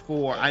that it was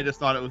for. I just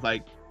thought it was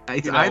like,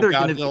 it's you know, either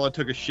Godzilla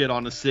took a shit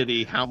on the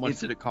city. How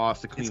much did it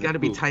cost to clean? It's got to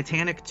be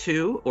Titanic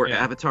 2 or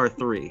Avatar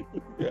 3.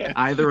 Yeah.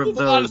 Either of There's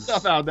those a lot of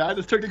stuff out there. I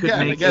just took a could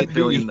guess. make $8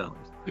 billion. All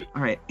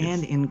right,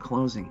 and in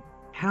closing,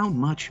 how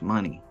much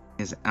money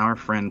is our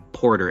friend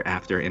Porter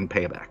after in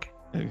Payback?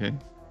 Okay.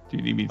 Do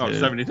you need me to?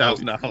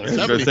 $70,000. I was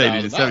going to say,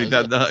 you did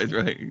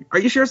 $70,000, right? Are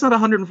you sure it's not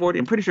 140?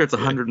 I'm pretty sure it's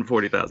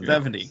 140,000.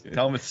 70.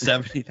 Tell him it's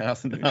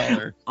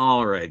 $70,000.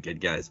 All right, good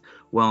guys.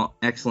 Well,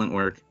 excellent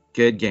work.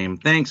 Good game.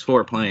 Thanks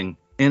for playing.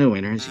 And a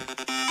winner's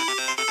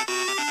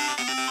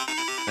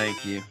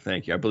you.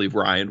 Thank you. I believe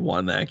Ryan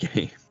won that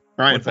game.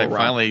 Ryan, Once I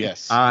finally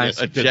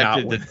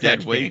ejected the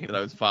dead weight game that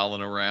I was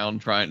following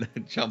around trying to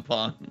jump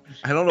on.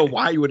 I don't know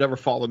why you would ever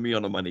follow me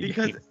on a money game.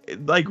 Because,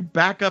 like,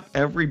 back up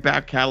every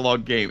back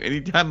catalog game.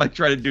 Anytime I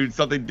try to do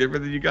something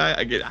different than you guys,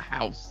 I get a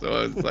house.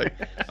 So it's like,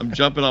 I'm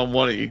jumping on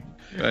one of you,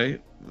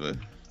 right? That's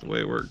the way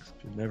it works.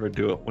 You never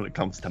do it when it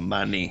comes to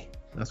money.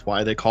 That's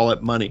why they call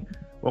it money.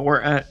 Well,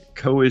 we're at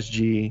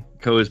COisG,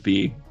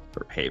 COisB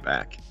for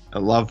Payback. I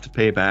loved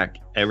Payback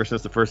ever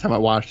since the first time I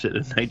watched it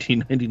in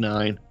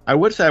 1999. I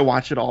would say I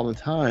watch it all the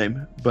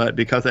time, but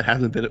because it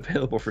hasn't been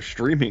available for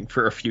streaming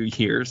for a few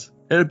years,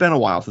 it had been a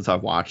while since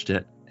I've watched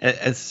it.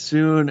 As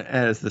soon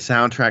as the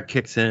soundtrack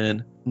kicks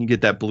in, you get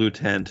that blue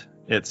tent,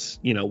 it's,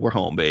 you know, we're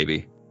home,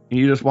 baby. And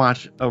you just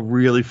watch a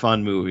really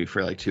fun movie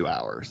for like 2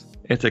 hours.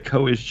 It's a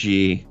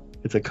COisG.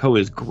 It's a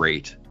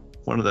COisGreat.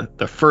 One of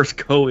the first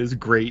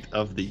COisGreat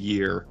of the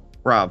year.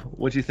 Rob,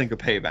 what do you think of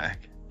Payback?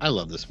 I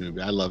love this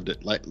movie. I loved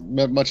it. Like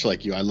much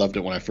like you, I loved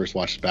it when I first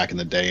watched it back in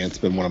the day, and it's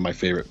been one of my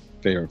favorite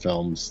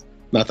films.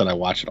 Not that I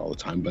watch it all the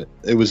time, but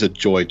it was a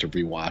joy to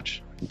rewatch.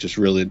 I just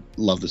really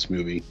love this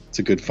movie. It's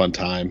a good fun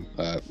time.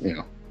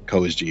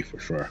 COisG for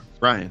sure.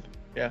 Ryan,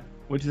 yeah,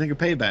 what do you think of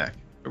Payback?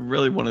 I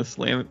really want to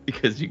slam it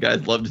because you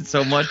guys loved it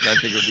so much, and I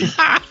think it would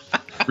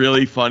be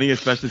really funny,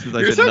 especially since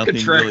I said nothing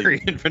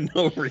contrarian for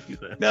no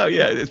reason. No,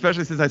 yeah,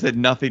 especially since I said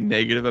nothing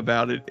negative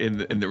about it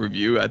in the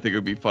review. I think it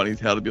would be funny as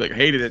hell to be like,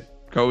 hated it.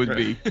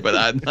 COisB, but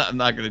I'm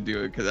not going to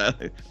do it because I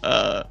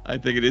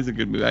think it is a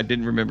good movie. I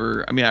didn't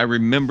remember. I mean, I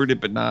remembered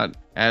it, but not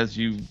as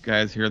you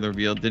guys hear the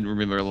reveal. Didn't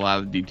remember a lot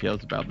of the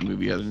details about the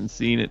movie other than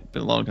seeing it.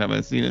 Been a long time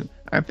I've seen it.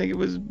 I think it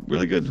was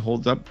really good.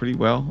 Holds up pretty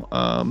well.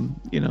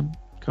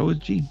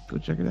 COisG. Go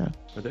check it out.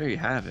 Well, there you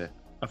have it.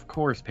 Of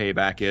course,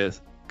 Payback is.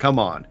 Come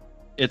on,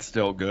 it's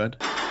still good.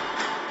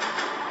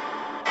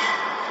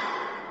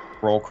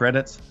 Roll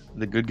credits.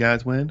 The good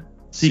guys win.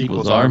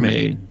 Sequels are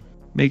made.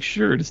 Make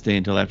sure to stay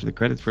until after the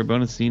credits for a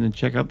bonus scene and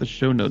check out the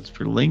show notes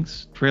for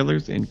links,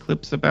 trailers, and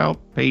clips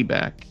about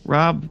Payback.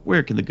 Rob,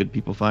 where can the good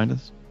people find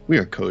us? We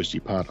are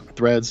COisG Pod on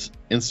Threads,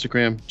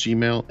 Instagram,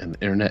 Gmail, and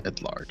the internet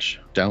at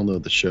large.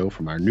 Download the show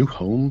from our new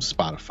home,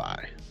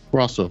 Spotify.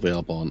 We're also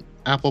available on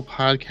Apple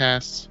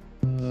Podcasts,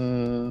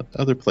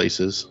 other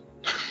places.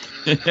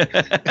 We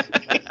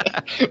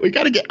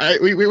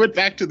went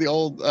back to the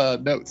old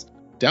notes.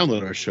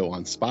 Download our show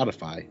on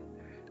Spotify,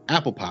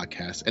 Apple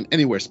Podcasts, and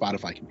anywhere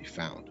Spotify can be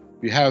found.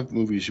 If you have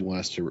movies you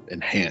want us to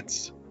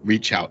enhance,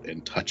 reach out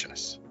and touch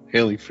us.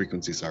 Hailing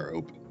frequencies are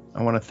open.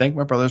 I want to thank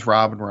my brothers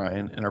Rob and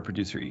Ryan and our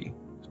producer E.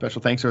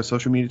 Special thanks to our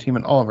social media team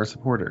and all of our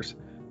supporters.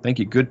 Thank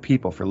you, good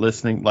people, for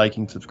listening,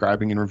 liking,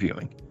 subscribing, and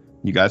reviewing.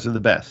 You guys are the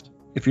best.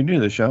 If you're new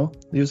to the show,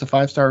 leave us a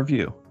 5-star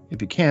review.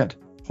 If you can't,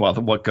 well,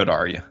 then what good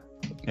are you?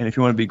 And if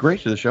you want to be great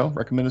to the show,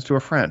 recommend us to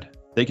a friend.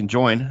 They can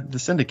join the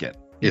syndicate.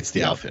 It's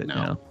the outfit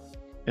now.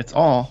 It's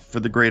all for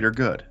the greater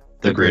good.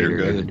 The greater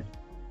good.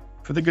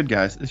 For the good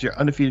guys, it's your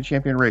undefeated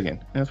champion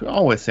Reagan. And as we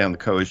always say on the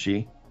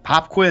COisG,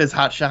 pop quiz,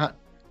 hot shot.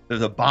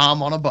 There's a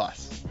bomb on a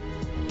bus.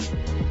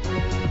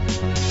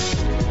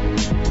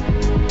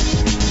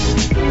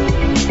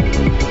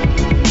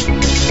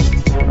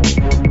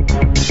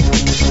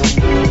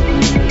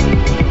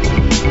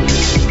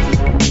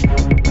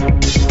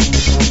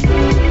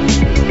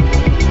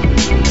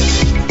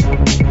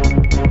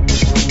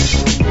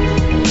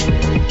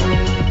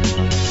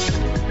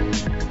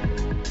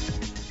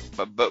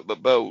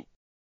 Boat.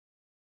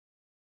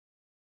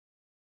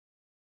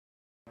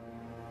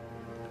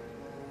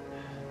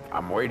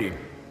 I'm waiting.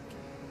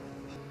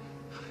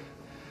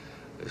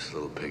 This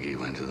little piggy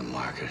went to the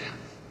market.